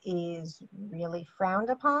divorce is really frowned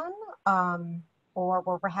upon, or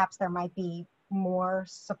where perhaps there might be more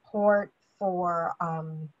support for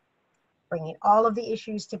bringing all of the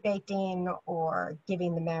issues to Beit Din or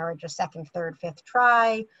giving the marriage a second, third, fifth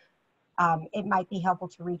try. It might be helpful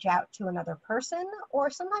to reach out to another person, or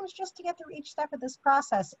sometimes just to get through each step of this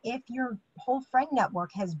process. If your whole friend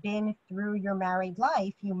network has been through your married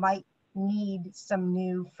life, you might need some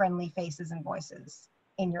new friendly faces and voices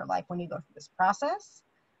in your life when you go through this process.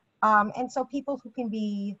 And so people who can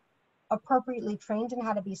be appropriately trained in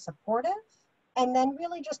how to be supportive, and then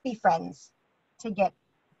really just be friends to get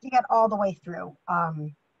all the way through.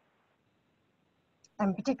 And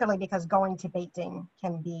particularly because going to Beit Din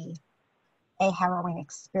can be a harrowing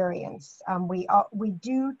experience. We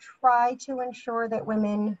do try to ensure that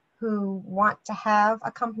women who want to have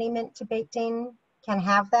accompaniment to Beit Din can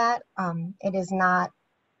have that. It is not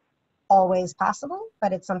always possible,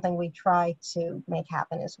 but it's something we try to make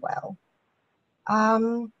happen as well.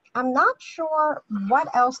 I'm not sure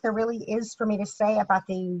what else there really is for me to say about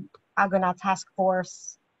the Agunah Task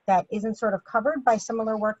Force that isn't sort of covered by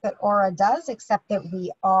similar work that Aura does, except that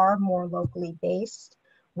we are more locally based.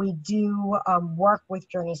 We do work with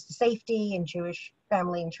Journeys to Safety and Jewish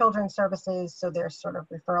Family and Children's Services, so there's sort of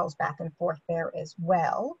referrals back and forth there as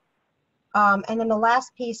well. And then the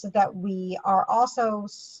last piece is that we are also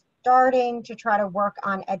starting to try to work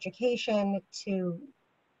on education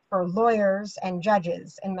for lawyers and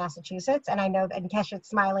judges in Massachusetts. And I know that Keshet's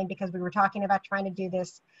smiling because we were talking about trying to do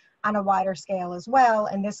this on a wider scale as well.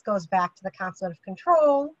 And this goes back to the concept of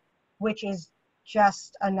control, which is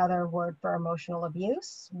just another word for emotional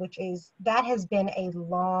abuse, that has been a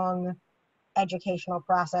long educational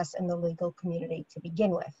process in the legal community to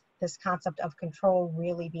begin with. This concept of control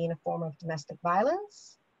really being a form of domestic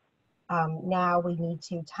violence. Now we need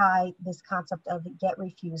to tie this concept of get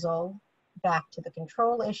refusal back to the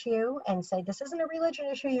control issue and say, this isn't a religion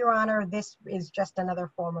issue, Your Honor, this is just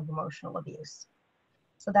another form of emotional abuse.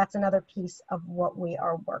 So that's another piece of what we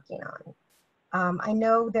are working on. I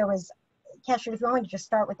know there was, Keshet, if you want me to just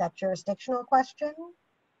start with that jurisdictional question,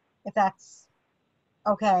 if that's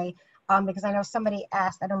okay, because I know somebody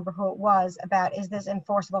asked, I don't remember who it was, about is this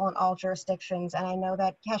enforceable in all jurisdictions? And I know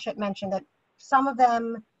that Keshet mentioned that some of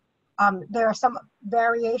them, there are some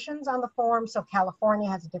variations on the form, so California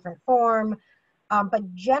has a different form,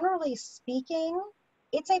 but generally speaking,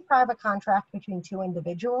 it's a private contract between two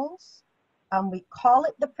individuals. We call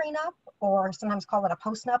it the prenup, or sometimes call it a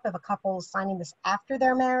postnup if a couple is signing this after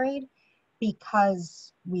they're married,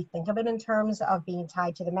 because we think of it in terms of being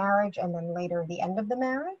tied to the marriage and then later the end of the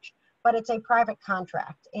marriage, but it's a private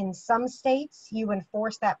contract. In some states, you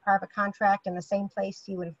enforce that private contract in the same place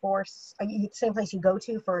you enforce, same place you go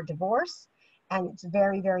to for a divorce, and it's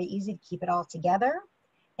very, very easy to keep it all together.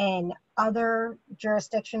 In other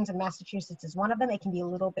jurisdictions, and Massachusetts is one of them, it can be a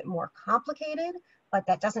little bit more complicated, but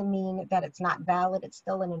that doesn't mean that it's not valid. It's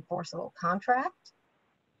still an enforceable contract.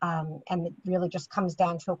 And it really just comes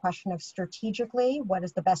down to a question of strategically, what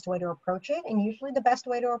is the best way to approach it? And usually the best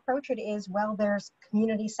way to approach it is, well, there's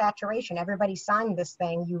community saturation. Everybody signed this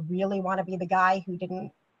thing. You really want to be the guy who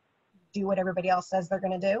didn't do what everybody else says they're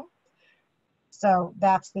going to do. So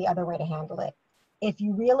that's the other way to handle it. If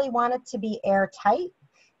you really want it to be airtight,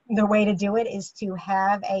 the way to do it is to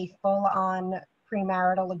have a full-on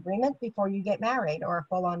premarital agreement before you get married, or a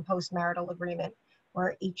full-on postmarital agreement,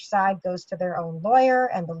 where each side goes to their own lawyer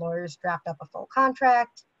and the lawyers draft up a full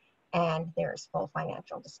contract and there's full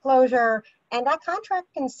financial disclosure. And that contract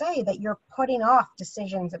can say that you're putting off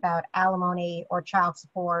decisions about alimony or child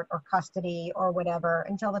support or custody or whatever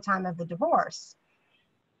until the time of the divorce.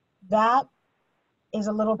 That is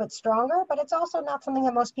a little bit stronger, but it's also not something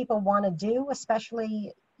that most people want to do,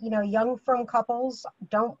 especially, you know, young firm couples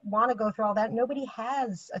don't want to go through all that. Nobody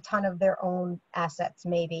has a ton of their own assets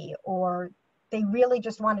maybe, or they really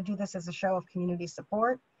just want to do this as a show of community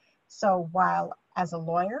support. So while as a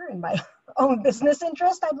lawyer in my own business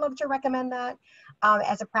interest, I'd love to recommend that,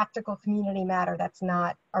 as a practical community matter, that's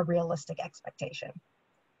not a realistic expectation.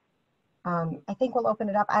 I think we'll open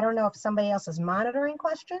it up. I don't know if somebody else is monitoring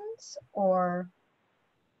questions, or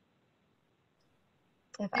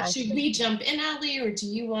if should we jump in, Ali, or do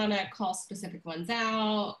you want to call specific ones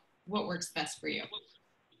out? What works best for you?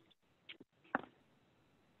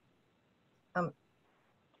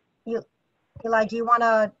 Eli, do you want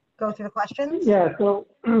to go through the questions? Yeah, so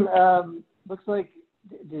looks like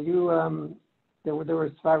did you there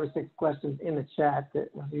was 5 or 6 questions in the chat that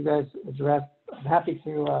you guys addressed. I'm happy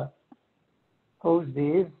to pose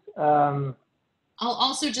these. I'll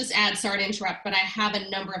also just add, sorry to interrupt, but I have a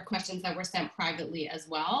number of questions that were sent privately as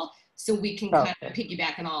well, so we can kind of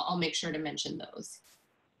piggyback, and I'll make sure to mention those.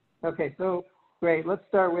 Okay, so great. Let's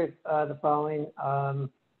start with the following.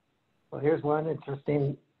 Well, here's one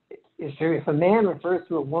interesting issue. If a man refers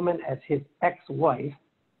to a woman as his ex-wife,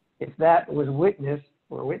 if that was witness,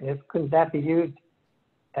 couldn't that be used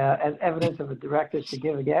as evidence of a directive to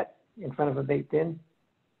give a get in front of a Beit Din?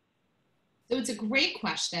 So it's a great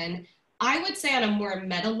question. I would say on a more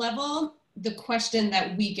meta level, the question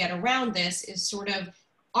that we get around this is sort of,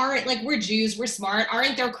 like, we're Jews, we're smart,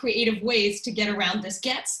 aren't there creative ways to get around this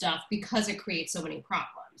get stuff because it creates so many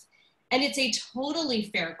problems? And it's a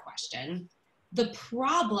totally fair question. The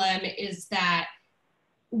problem is that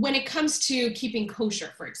when it comes to keeping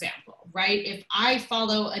kosher, for example, right? If I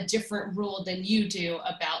follow a different rule than you do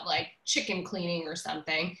about like chicken cleaning or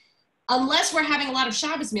something, unless we're having a lot of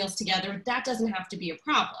Shabbos meals together, that doesn't have to be a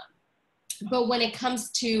problem. But when it comes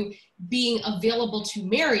to being available to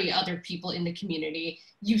marry other people in the community,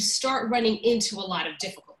 you start running into a lot of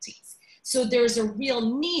difficulties. So there's a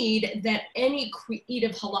real need that any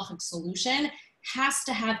creative halachic solution has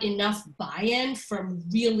to have enough buy-in from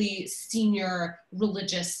really senior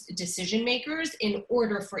religious decision makers in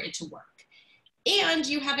order for it to work. And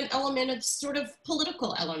you have an element of sort of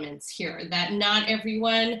political elements here, that not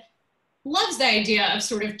everyone loves the idea of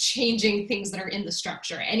sort of changing things that are in the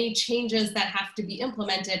structure. Any changes that have to be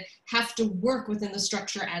implemented have to work within the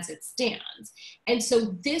structure as it stands. And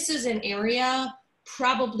so this is an area,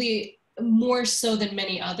 probably more so than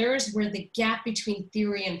many others, where the gap between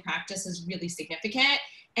theory and practice is really significant.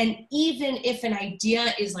 And even if an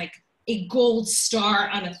idea is like a gold star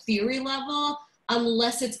on a theory level,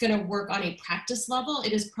 unless it's going to work on a practice level,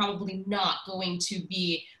 it is probably not going to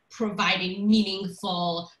be providing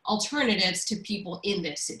meaningful alternatives to people in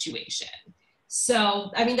this situation.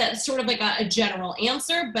 So, I mean, that's sort of like a general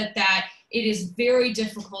answer, but that it is very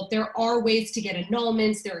difficult. There are ways to get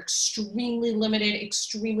annulments. They're extremely limited,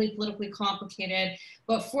 extremely politically complicated,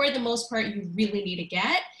 but for the most part, you really need a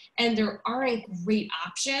get, and there aren't great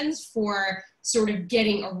options for sort of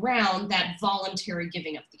getting around that voluntary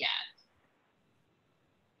giving of the get.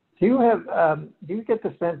 Do you have, do you get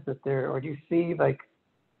the sense that there, or do you see like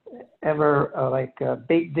ever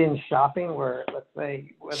baked in shopping where, let's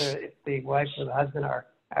say, whether it's the wife or the husband are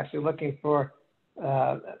actually looking for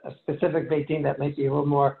a specific baked in that might be a little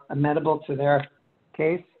more amenable to their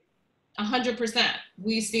case? 100%.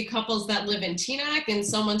 We see couples that live in Teaneck and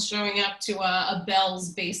someone's showing up to a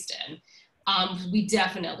Bell's based in. We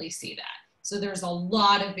definitely see that. So there's a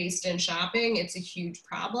lot of based in shopping. It's a huge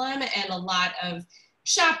problem, and a lot of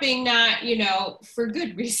shopping, not, you know, for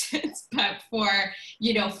good reasons, but for,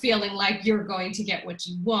 you know, feeling like you're going to get what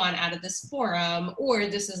you want out of this forum, or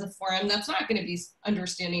this is a forum that's not going to be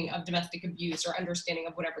understanding of domestic abuse or understanding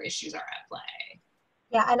of whatever issues are at play.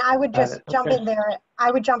 Yeah, and I would just jump in there. I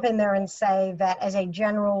would jump in there and say that as a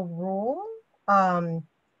general rule,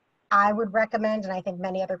 I would recommend, and I think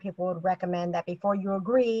many other people would recommend, that before you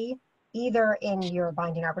agree, either in your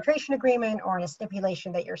binding arbitration agreement or in a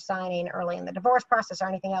stipulation that you're signing early in the divorce process or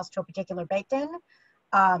anything else to a particular baked in,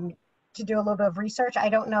 to do a little bit of research. I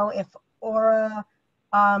don't know if Aura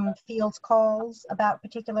fields calls about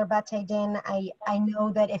particular batei din. I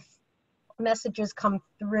know that if messages come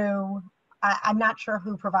through, I'm not sure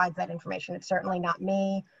who provides that information. It's certainly not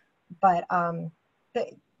me, but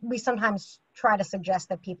we sometimes try to suggest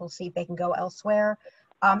that people see if they can go elsewhere.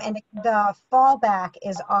 And the fallback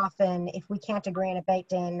is often, if we can't agree on a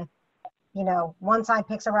baked in, you know, one side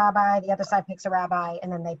picks a rabbi, the other side picks a rabbi,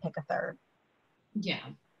 and then they pick a third. Yeah.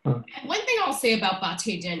 And one thing I'll say about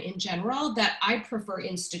batei din in general, that I prefer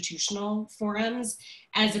institutional forums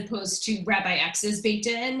as opposed to Rabbi X's baked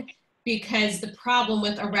in, because the problem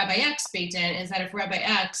with a Rabbi X baked in is that if Rabbi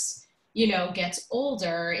X, you know, gets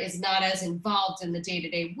older, is not as involved in the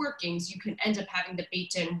day-to-day workings, you can end up having the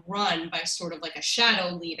baked in run by sort of like a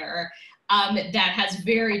shadow leader that has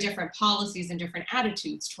very different policies and different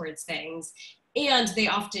attitudes towards things. And they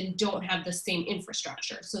often don't have the same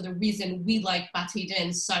infrastructure. So the reason we like batei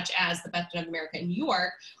din, such as the Beth Din of America in New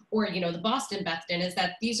York, or, you know, the Boston Beth Din, is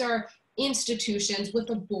that these are institutions with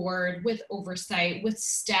a board, with oversight, with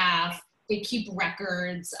staff. They keep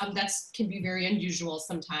records. That can be very unusual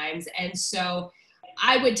sometimes. And so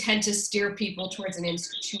I would tend to steer people towards an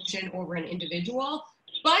institution over an individual,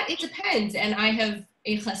 but it depends. And I have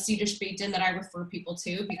a Hasidish baked in that I refer people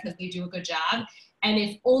to because they do a good job. And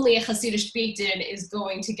if only a Hasidish baked in is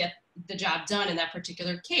going to get the job done in that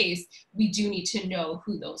particular case, we do need to know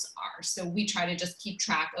who those are. So we try to just keep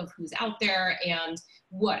track of who's out there and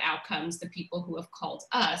what outcomes the people who have called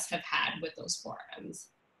us have had with those forums.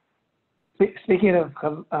 Speaking of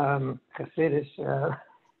Hasidish,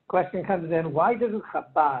 question comes in, why doesn't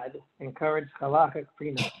Chabad encourage halachic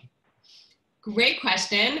prenup? Great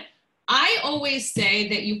question. I always say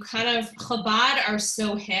that you Chabad are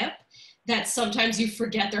so hip that sometimes you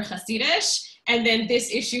forget they're Hasidish, and then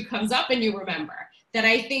this issue comes up and you remember. That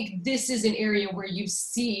I think this is an area where you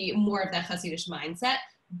see more of that Hasidish mindset,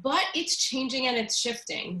 but it's changing and it's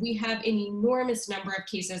shifting. We have an enormous number of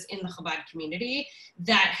cases in the Chabad community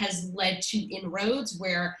that has led to inroads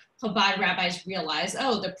where Chabad rabbis realize,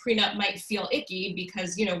 oh, the prenup might feel icky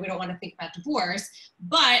because, you know, we don't want to think about divorce,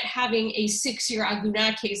 but having a 6-year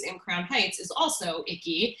Agunah case in Crown Heights is also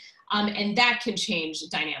icky. And that can change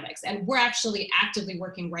dynamics. And we're actually actively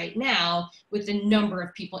working right now with a number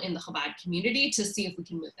of people in the Chabad community to see if we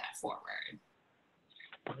can move that forward.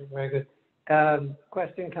 Very good.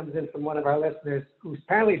 Question comes in from one of our listeners who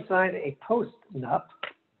apparently signed a post-nup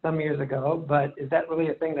some years ago, but is that really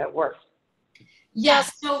a thing that works?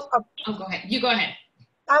 Yes. So, go ahead. You go ahead.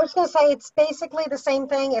 I was going to say it's basically the same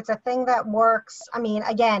thing. It's a thing that works. I mean,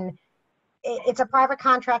 again, it's a private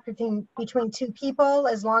contract between two people,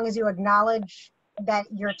 as long as you acknowledge that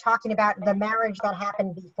you're talking about the marriage that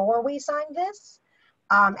happened before we signed this,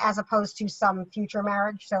 as opposed to some future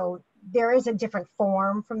marriage. So there is a different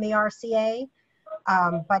form from the RCA,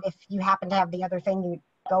 but if you happen to have the other thing, you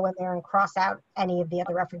go in there and cross out any of the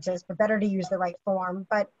other references, but better to use the right form.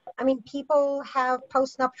 But I mean, people have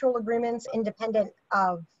post-nuptial agreements independent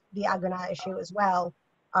of the Agunah issue as well.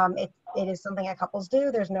 It is something that couples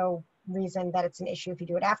do. There's no reason that it's an issue if you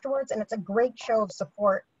do it afterwards, and it's a great show of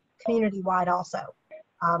support community-wide also.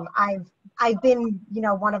 I've been, you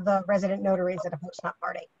know, one of the resident notaries at a post-nup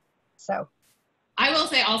party. So I will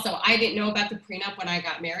say also, I didn't know about the prenup when I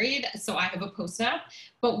got married, so I have a postnup.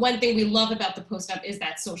 But one thing we love about the postnup is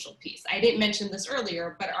that social piece. I didn't mention this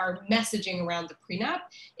earlier, but our messaging around the prenup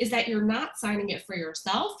is that you're not signing it for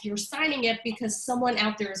yourself. You're signing it because someone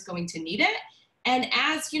out there is going to need it. And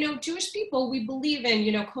as, you know, Jewish people, we believe in,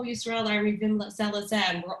 you know, Kol Yisrael Arivim Zel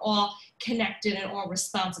Lezen. We're all connected and all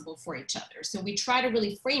responsible for each other. So we try to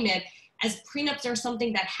really frame it as prenups are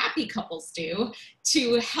something that happy couples do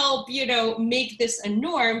to help, you know, make this a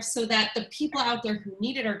norm so that the people out there who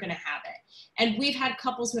need it are going to have it. And we've had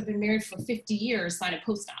couples who have been married for 50 years sign a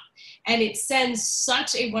postnup. And it sends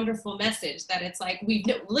such a wonderful message that it's like, we've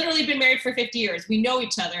literally been married for 50 years. We know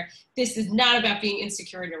each other. This is not about being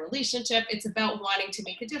insecure in a relationship. It's about wanting to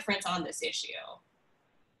make a difference on this issue.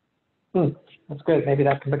 That's good. Maybe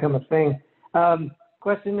that can become a thing.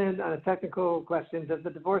 Question is a technical question. Does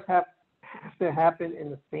the divorce have to happen in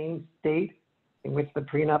the same state in which the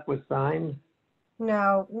prenup was signed?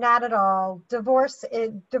 No, not at all. Divorce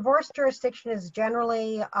jurisdiction is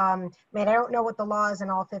generally, I mean, I don't know what the law is in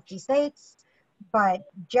all 50 states, but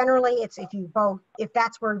generally it's if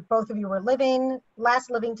that's where both of you were last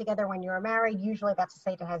living together when you were married, usually that's a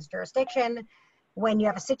state that has jurisdiction. When you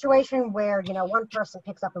have a situation where, you know, one person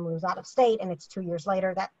picks up and moves out of state and it's 2 years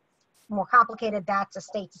later, that's more complicated, that's a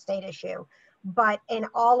state-to-state issue. But in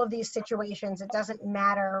all of these situations, it doesn't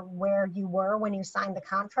matter where you were when you signed the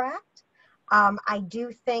contract. I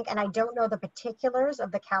do think, and I don't know the particulars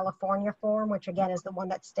of the California form, which again is the one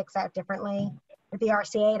that sticks out differently with the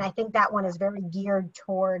RCA, and I think that one is very geared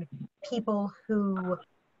toward people who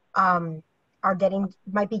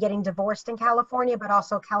might be getting divorced in California, but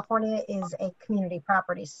also California is a community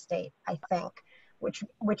property state, I think,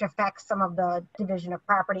 which affects some of the division of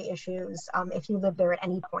property issues if you live there at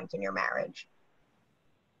any point in your marriage.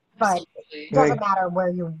 But it doesn't matter where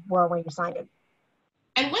you were when you signed it.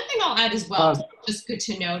 And one thing I'll add as well, just good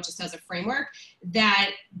to know, just as a framework,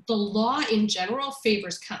 that the law in general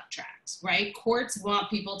favors contracts, right? Courts want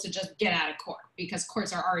people to just get out of court because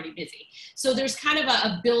courts are already busy. So there's kind of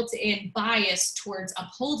a built-in bias towards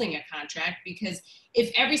upholding a contract, because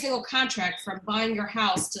if every single contract from buying your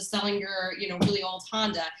house to selling your, you know, really old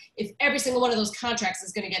Honda, if every single one of those contracts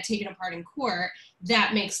is going to get taken apart in court,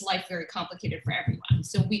 that makes life very complicated for everyone.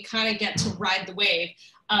 So we kind of get to ride the wave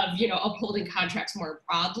of, you know, upholding contracts more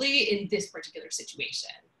broadly in this particular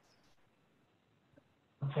situation.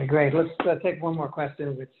 Okay, great. Let's take one more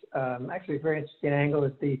question, which actually a very interesting angle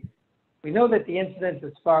is we know that the incidence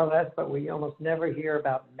is far less, but we almost never hear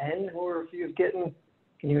about men who are refused kitten.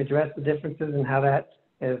 Can you address the differences in how that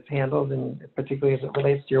is handled, and particularly as it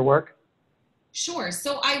relates to your work? Sure.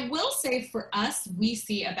 So I will say for us, we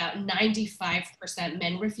see about 95%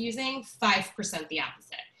 men refusing, 5% the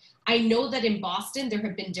opposite. I know that in Boston, there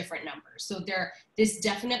have been different numbers. So this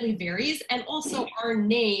definitely varies. And also our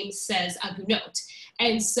name says Agunot.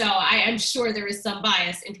 And so I am sure there is some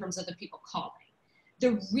bias in terms of the people calling.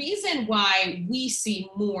 The reason why we see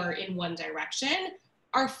more in one direction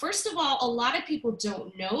are, first of all, a lot of people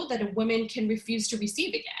don't know that a woman can refuse to receive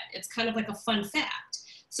again. It's kind of like a fun fact.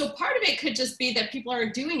 So part of it could just be that people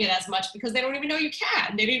aren't doing it as much because they don't even know you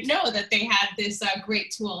can. They didn't know that they had this great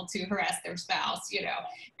tool to harass their spouse, you know,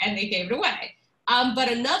 and they gave it away. But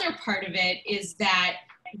another part of it is that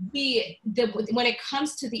when it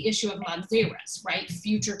comes to the issue of mamzeros, right,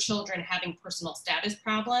 future children having personal status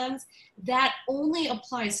problems, that only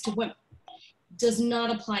applies to women, does not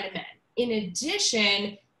apply to men. In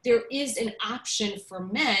addition, there is an option for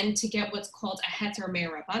men to get what's called a heter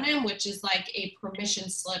me'arabanan, which is like a permission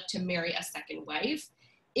slip to marry a second wife.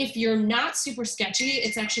 If you're not super sketchy,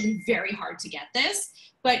 it's actually very hard to get this.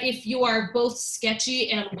 But if you are both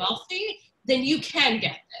sketchy and wealthy, then you can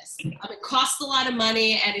get this. It costs a lot of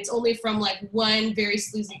money, and it's only from like one very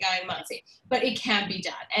sleazy guy in Muncie, but it can be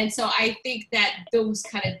done. And so I think that those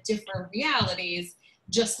kind of different realities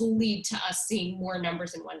just lead to us seeing more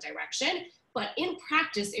numbers in one direction. But in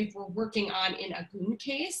practice, if we're working on an Agun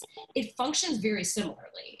case, it functions very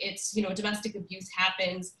similarly. It's, you know, domestic abuse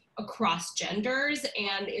happens across genders,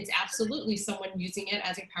 and it's absolutely someone using it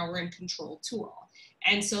as a power and control tool.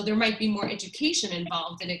 And so there might be more education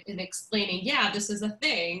involved in explaining, yeah, this is a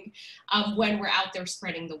thing when we're out there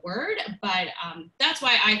spreading the word. But that's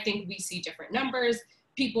why I think we see different numbers.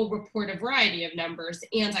 People report a variety of numbers,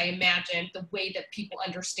 and I imagine the way that people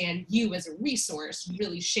understand you as a resource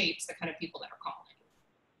really shapes the kind of people that are calling.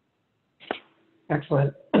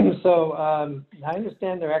 Excellent. So I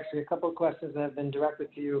understand there are actually a couple of questions that have been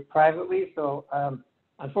directed to you privately. So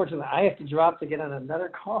unfortunately, I have to drop to get on another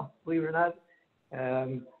call, believe it or not.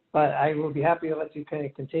 But I will be happy to let you kind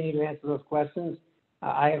of continue to answer those questions.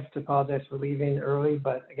 I have to apologize for leaving early,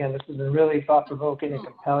 but again, this has been really thought-provoking and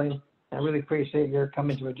compelling. I really appreciate your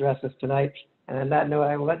coming to address us tonight. And on that note,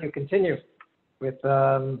 I will let you continue with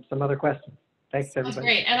some other questions. Thanks, everybody. That's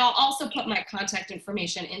great. And I'll also put my contact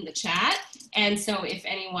information in the chat. And so if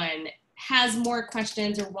anyone has more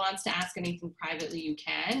questions or wants to ask anything privately, you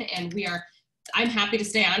can. And I'm happy to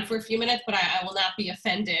stay on for a few minutes, but I will not be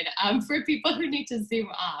offended for people who need to zoom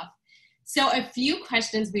off. So a few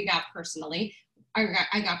questions I got personally.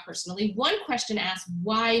 One question asked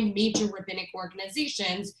why major rabbinic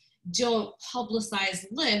organizations don't publicize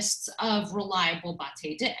lists of reliable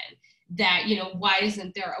batei din. That, why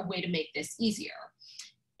isn't there a way to make this easier?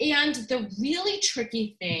 And the really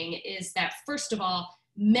tricky thing is that, first of all,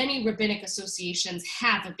 many rabbinic associations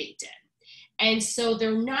have a beit din. And so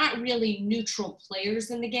they're not really neutral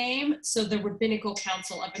players in the game. So the Rabbinical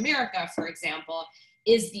Council of America, for example,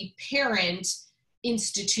 is the parent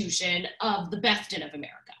institution of the Beth Din of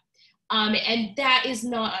America. And that is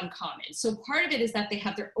not uncommon. So part of it is that they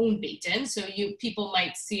have their own beit din. So people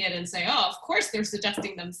might see it and say, oh, of course they're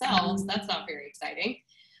suggesting themselves. That's not very exciting.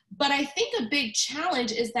 But I think a big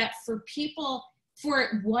challenge is that for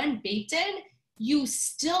one beit din, you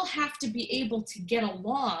still have to be able to get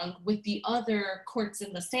along with the other courts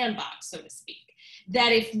in the sandbox, so to speak.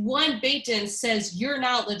 That if one beit din says you're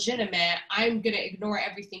not legitimate, I'm going to ignore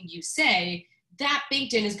everything you say, that beit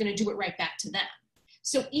din is going to do it right back to them.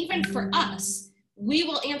 So even for us, we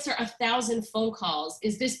will answer 1,000 phone calls.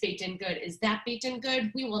 Is this beit din good? Is that beit din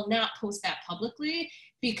good? We will not post that publicly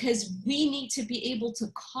because we need to be able to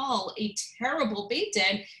call a terrible beit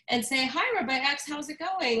din and say, hi, Rabbi X, how's it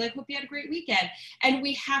going? Hope you had a great weekend. And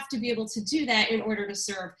we have to be able to do that in order to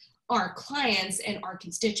serve our clients and our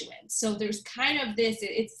constituents. So there's kind of this,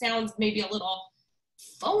 it sounds maybe a little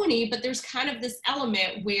phony, but there's kind of this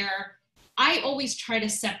element where I always try to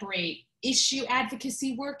separate issue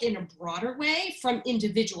advocacy work in a broader way from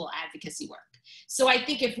individual advocacy work. So I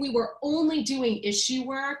think if we were only doing issue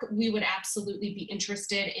work, we would absolutely be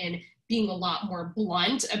interested in being a lot more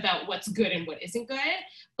blunt about what's good and what isn't good.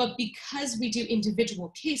 But because we do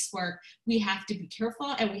individual casework, we have to be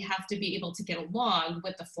careful and we have to be able to get along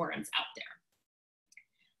with the forums out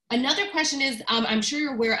there. Another question is, I'm sure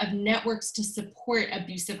you're aware of networks to support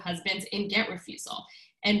abusive husbands in get refusal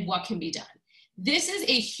and what can be done. This is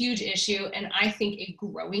a huge issue and I think a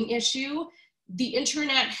growing issue. The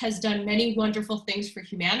internet has done many wonderful things for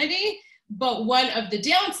humanity, but one of the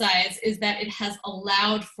downsides is that it has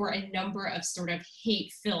allowed for a number of sort of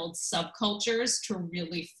hate-filled subcultures to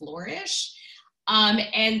really flourish.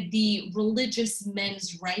 And the religious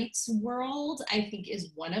men's rights world, I think,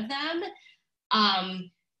 is one of them.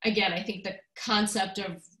 Again, I think the concept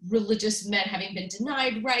of religious men having been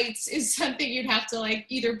denied rights is something you'd have to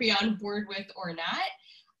either be on board with or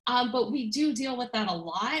not. But we do deal with that a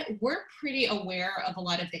lot. We're pretty aware of a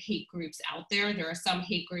lot of the hate groups out there. There are some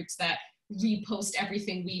hate groups that repost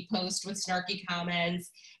everything we post with snarky comments,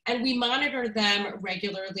 and we monitor them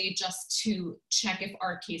regularly just to check if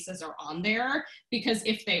our cases are on there, because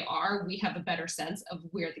if they are, we have a better sense of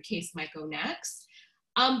where the case might go next.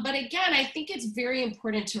 But again, I think it's very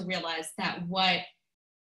important to realize that what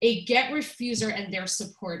a get refuser and their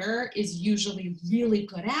supporter is usually really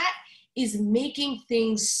good at is making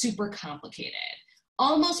things super complicated.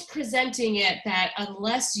 Almost presenting it that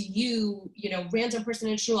unless random person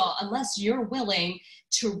in shul, unless you're willing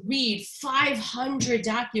to read 500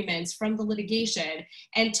 documents from the litigation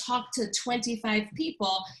and talk to 25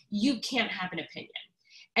 people, you can't have an opinion.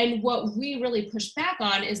 And what we really push back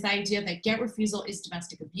on is the idea that get refusal is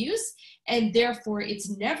domestic abuse, and therefore it's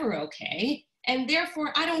never okay. And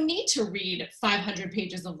therefore, I don't need to read 500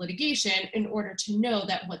 pages of litigation in order to know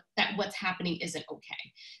that what's happening isn't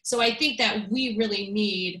okay. So I think that we really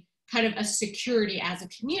need kind of a security as a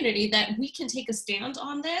community that we can take a stand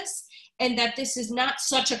on this, and that this is not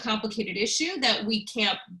such a complicated issue that we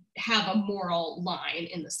can't have a moral line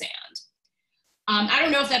in the sand. I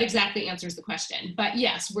don't know if that exactly answers the question, but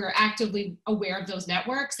yes, we're actively aware of those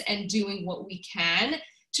networks and doing what we can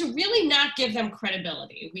to really not give them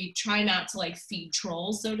credibility. We try not to feed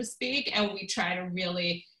trolls, so to speak, and we try to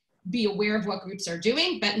really be aware of what groups are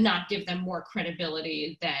doing, but not give them more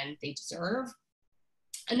credibility than they deserve.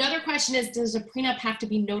 Another question is, does a prenup have to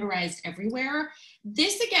be notarized everywhere?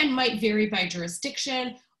 This again might vary by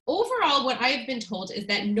jurisdiction. Overall, what I've been told is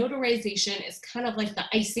that notarization is kind of like the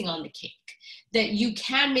icing on the cake, that you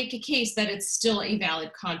can make a case that it's still a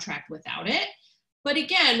valid contract without it. But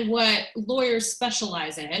again, what lawyers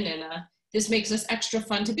specialize in, and this makes us extra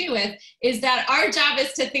fun to be with, is that our job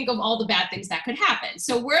is to think of all the bad things that could happen.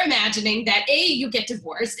 So we're imagining that A, you get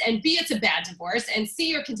divorced, and B, it's a bad divorce, and C,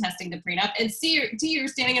 you're contesting the prenup, and D, you're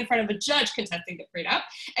standing in front of a judge contesting the prenup.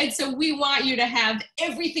 And so we want you to have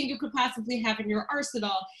everything you could possibly have in your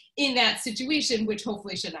arsenal in that situation, which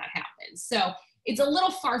hopefully should not happen. So it's a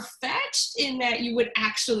little far-fetched in that you would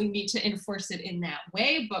actually need to enforce it in that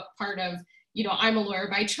way, but part of, I'm a lawyer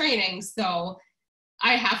by training, so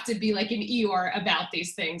I have to be like an Eeyore about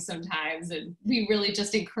these things sometimes, and we really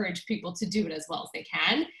just encourage people to do it as well as they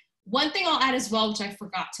can. One thing I'll add as well, which I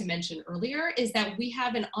forgot to mention earlier, is that we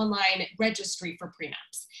have an online registry for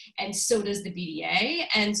prenups, and so does the BDA.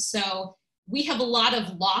 And so we have a lot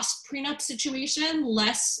of lost prenup situation,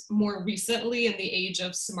 less more recently in the age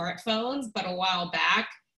of smartphones, but a while back,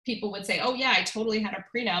 people would say, oh yeah, I totally had a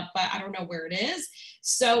prenup, but I don't know where it is.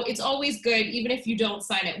 So it's always good, even if you don't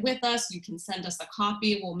sign it with us, you can send us a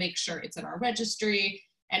copy. We'll make sure it's in our registry.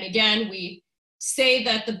 And again, we say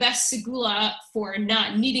that the best segula for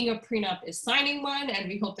not needing a prenup is signing one, and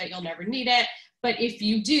we hope that you'll never need it. But if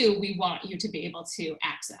you do, we want you to be able to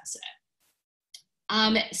access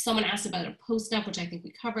it. Someone asked about a postnup, which I think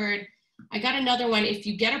we covered. I got another one. If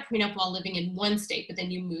you get a prenup while living in one state, but then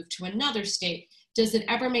you move to another state, does it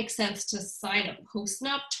ever make sense to sign a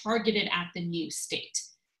postnup targeted at the new state?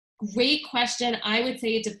 Great question. I would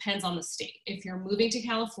say it depends on the state. If you're moving to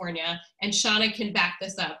California, and Shanna can back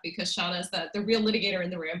this up because Shanna's the real litigator in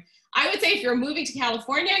the room, I would say if you're moving to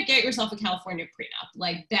California, get yourself a California prenup.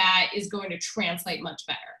 Like, that is going to translate much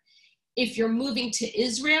better. If you're moving to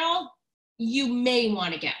Israel, you may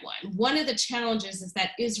want to get one. One of the challenges is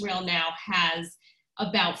that Israel now has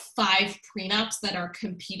about 5 prenups that are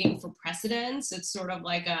competing for precedence. It's sort of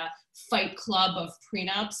like a fight club of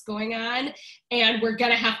prenups going on. And we're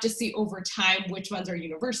gonna have to see over time which ones are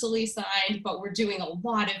universally signed, but we're doing a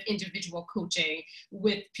lot of individual coaching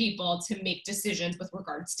with people to make decisions with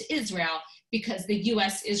regards to Israel, because the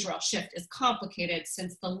US-Israel shift is complicated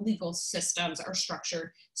since the legal systems are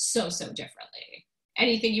structured so differently.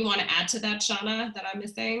 Anything you want to add to that, Shanna, that I'm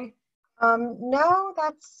missing? No,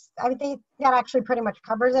 I think that actually pretty much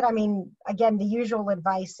covers it. I mean, again, the usual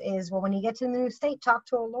advice is, well, when you get to the new state, talk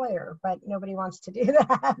to a lawyer, but nobody wants to do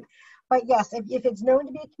that. But yes, if it's known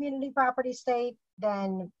to be a community property state,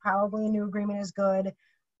 then probably a new agreement is good.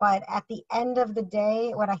 But at the end of the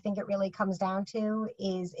day, what I think it really comes down to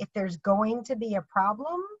is, if there's going to be a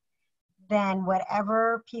problem, then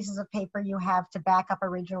whatever pieces of paper you have to back up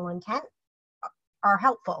original intent are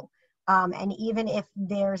helpful. And even if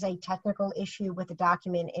there's a technical issue with the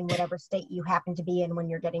document in whatever state you happen to be in when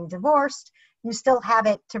you're getting divorced, you still have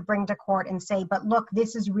it to bring to court and say, but look,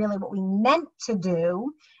 this is really what we meant to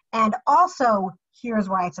do. And also, here's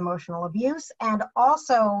why it's emotional abuse. And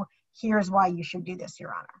also, here's why you should do this,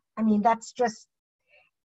 Your Honor. I mean, that's just,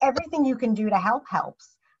 everything you can do to help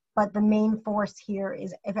helps. But the main force here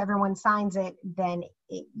is, if everyone signs it, then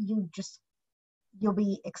you'll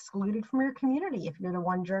be excluded from your community if you're the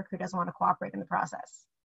one jerk who doesn't want to cooperate in the process.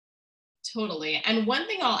 Totally. And one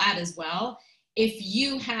thing I'll add as well, if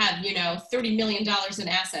you have, $30 million in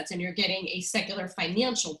assets and you're getting a secular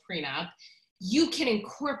financial prenup, you can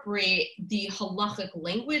incorporate the halachic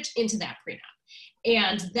language into that prenup.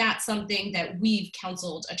 And that's something that we've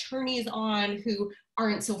counseled attorneys on who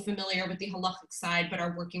aren't so familiar with the halachic side, but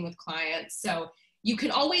are working with clients. So you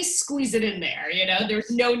can always squeeze it in there,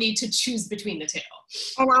 there's no need to choose between the two.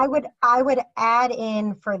 And I would add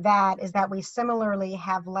in for that is that we similarly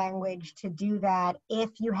have language to do that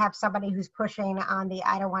if you have somebody who's pushing on the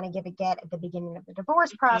I don't want to give a get at the beginning of the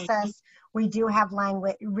divorce process. We do have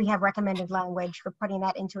language, we have recommended language for putting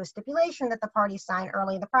that into a stipulation that the parties sign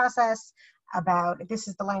early in the process about, this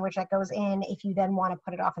is the language that goes in if you then want to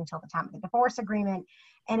put it off until the time of the divorce agreement.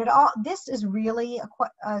 And this is really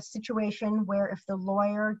a situation where, if the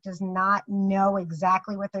lawyer does not know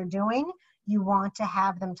exactly what they're doing, you want to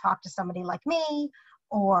have them talk to somebody like me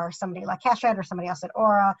or somebody like Keshet or somebody else at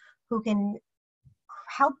Aura who can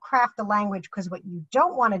help craft the language, because what you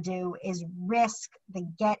don't want to do is risk the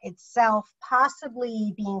get itself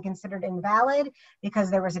possibly being considered invalid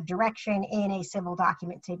because there was a direction in a civil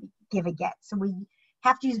document to give a get. So we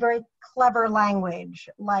have to use very clever language,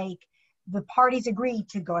 like the parties agree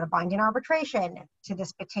to go to binding arbitration to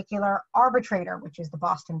this particular arbitrator, which is the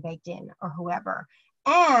Boston baked in or whoever,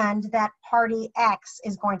 and that party X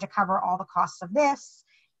is going to cover all the costs of this,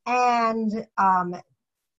 and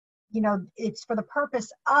it's for the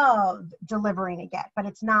purpose of delivering a get, but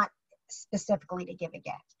it's not specifically to give a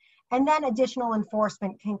get. And then additional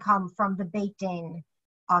enforcement can come from the baked in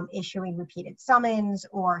issuing repeated summons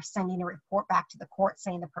or sending a report back to the court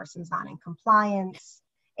saying the person's not in compliance.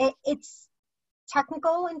 it's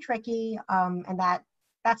technical and tricky, and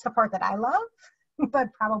that's the part that I love,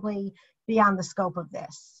 but probably beyond the scope of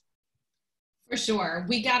this. For sure.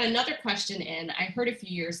 We got another question in. I heard a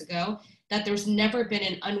few years ago that there's never been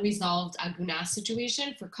an unresolved Agunah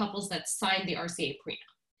situation for couples that signed the RCA prenup.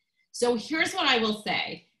 So here's what I will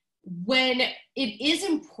say. When it is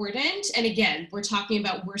important, and again, we're talking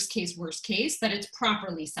about worst case, that it's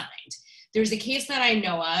properly signed. There's a case that I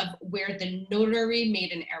know of where the notary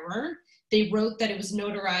made an error. They wrote that it was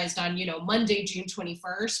notarized on, Monday, June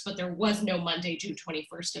 21st, but there was no Monday, June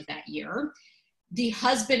 21st of that year. The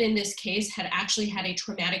husband in this case had actually had a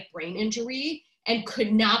traumatic brain injury and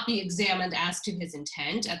could not be examined as to his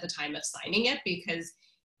intent at the time of signing it because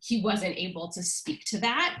he wasn't able to speak to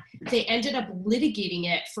that. They ended up litigating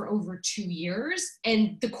it for over 2 years,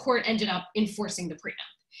 and the court ended up enforcing the prenup.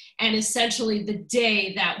 And essentially the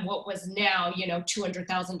day that what was now,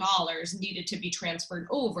 $200,000 needed to be transferred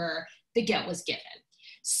over, the get was given.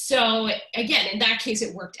 So again, in that case,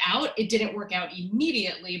 it worked out. It didn't work out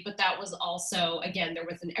immediately, but that was also, again, there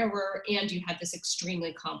was an error and you had this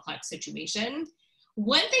extremely complex situation.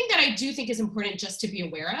 One thing that I do think is important just to be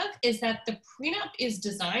aware of is that the prenup is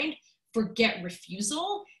designed for get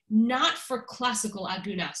refusal, not for classical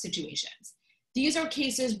Agunah situations. These are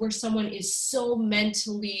cases where someone is so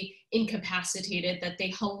mentally incapacitated that they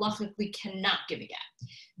halachically cannot give a get.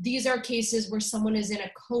 These are cases where someone is in a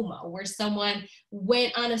coma, where someone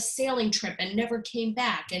went on a sailing trip and never came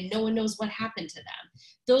back and no one knows what happened to them.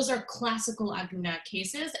 Those are classical Agunah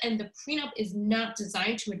cases, and the prenup is not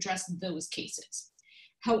designed to address those cases.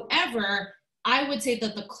 However, I would say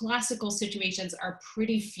that the classical situations are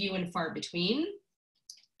pretty few and far between.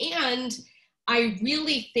 And I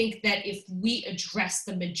really think that if we address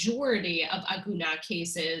the majority of Agunah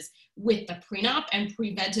cases with the prenup and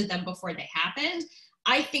prevented them before they happened,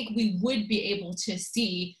 I think we would be able to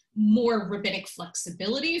see more rabbinic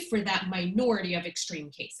flexibility for that minority of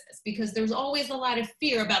extreme cases, because there's always a lot of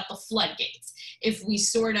fear about the floodgates. If we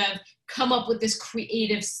sort of come up with this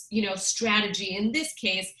creative, strategy in this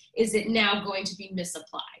case, is it now going to be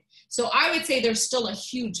misapplied? So I would say there's still a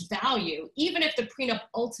huge value, even if the prenup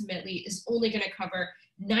ultimately is only going to cover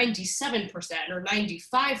 97% or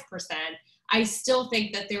 95%, I still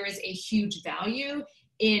think that there is a huge value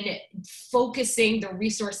in focusing the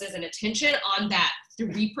resources and attention on that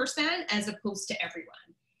 3% as opposed to everyone.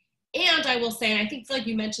 And I will say, and I think like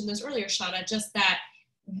you mentioned this earlier, Shanna, just that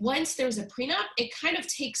once there's a prenup, it kind of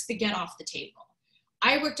takes the get off the table.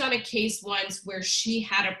 I worked on a case once where she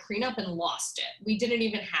had a prenup and lost it. We didn't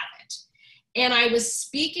even have it. And I was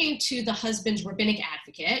speaking to the husband's rabbinic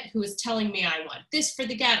advocate who was telling me, I want this for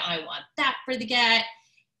the get, I want that for the get.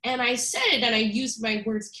 And I said, and I used my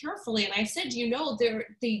words carefully, and I said,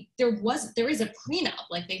 there is a prenup,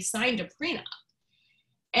 like they signed a prenup.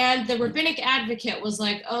 And the rabbinic advocate was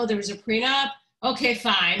like, oh, there's a prenup? Okay,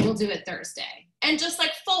 fine, we'll do it Thursday. And just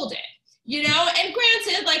like folded, and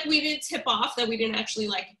granted, like we didn't tip off that we didn't actually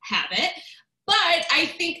like have it, but I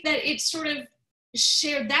think that it's sort of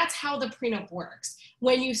shared, that's how the prenup works.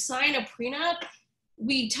 When you sign a prenup,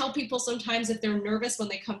 we tell people sometimes if they're nervous when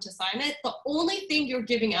they come to sign it, the only thing you're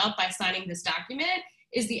giving up by signing this document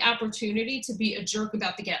is the opportunity to be a jerk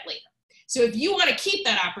about the get later. So if you want to keep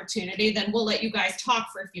that opportunity, then we'll let you guys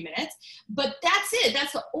talk for a few minutes. But that's it.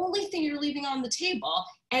 That's the only thing you're leaving on the table.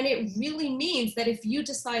 And it really means that if you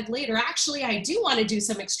decide later, actually, I do want to do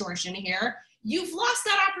some extortion here, you've lost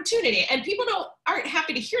that opportunity. And people aren't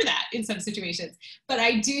happy to hear that in some situations. But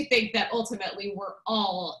I do think that ultimately we're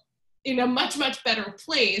all in a much, much better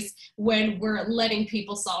place when we're letting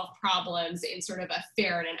people solve problems in sort of a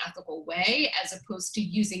fair and an ethical way, as opposed to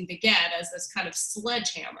using the get as this kind of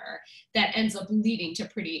sledgehammer that ends up leading to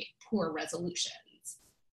pretty poor resolutions.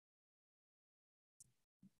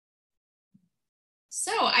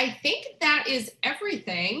 So I think that is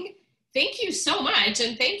everything. Thank you so much.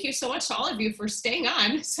 And thank you so much to all of you for staying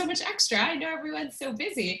on so much extra. I know everyone's so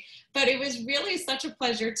busy, but it was really such a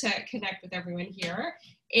pleasure to connect with everyone here.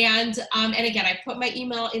 And again, I put my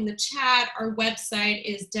email in the chat. Our website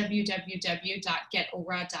is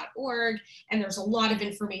www.getora.org. And there's a lot of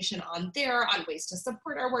information on there on ways to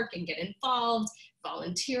support our work and get involved,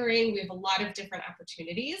 volunteering. We have a lot of different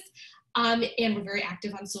opportunities. And we're very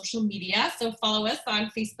active on social media. So follow us on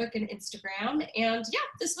Facebook and Instagram. And yeah,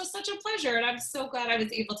 this was such a pleasure. And I'm so glad I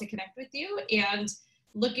was able to connect with you, and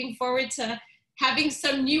looking forward to having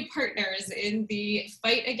some new partners in the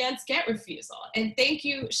fight against get refusal. And thank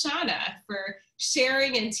you, Shanna, for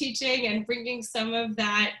sharing and teaching and bringing some of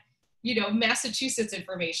that Massachusetts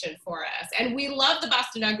information for us. And we love the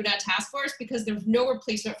Boston Agunah Taskforce because there's no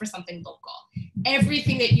replacement for something local.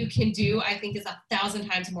 Everything that you can do, I think, is 1,000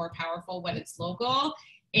 times more powerful when it's local.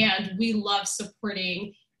 And we love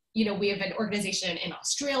supporting, we have an organization in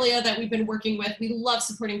Australia that we've been working with. We love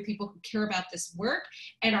supporting people who care about this work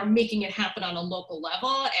and are making it happen on a local level.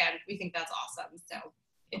 And we think that's awesome. So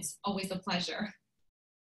it's always a pleasure.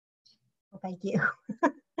 Well, thank you.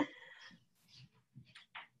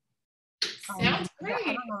 Sounds great.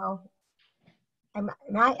 I don't know.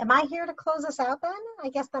 Am I here to close us out then? I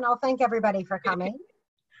guess then I'll thank everybody for coming.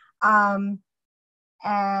 And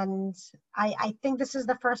I think this is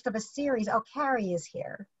the first of a series. Oh, Carrie is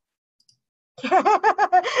here.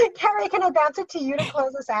 Carrie, can I bounce it to you to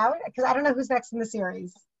close us out? Because I don't know who's next in the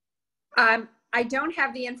series. I don't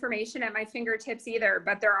have the information at my fingertips either,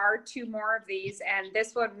 but there are 2 more of these, and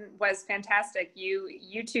this one was fantastic.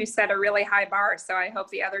 You two set a really high bar, so I hope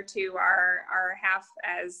the other 2 are half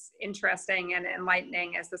as interesting and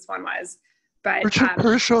enlightening as this one was. But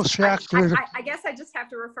Herschel Schachter. I guess I just have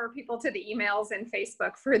to refer people to the emails and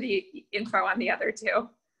Facebook for the info on the other 2.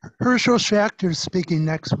 Herschel Schachter is speaking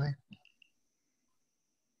next week.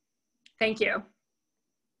 Thank you.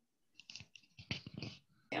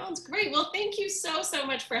 Sounds great. Well, thank you so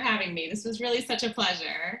much for having me. This was really such a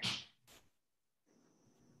pleasure.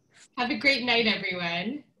 Have a great night,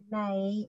 everyone. Night.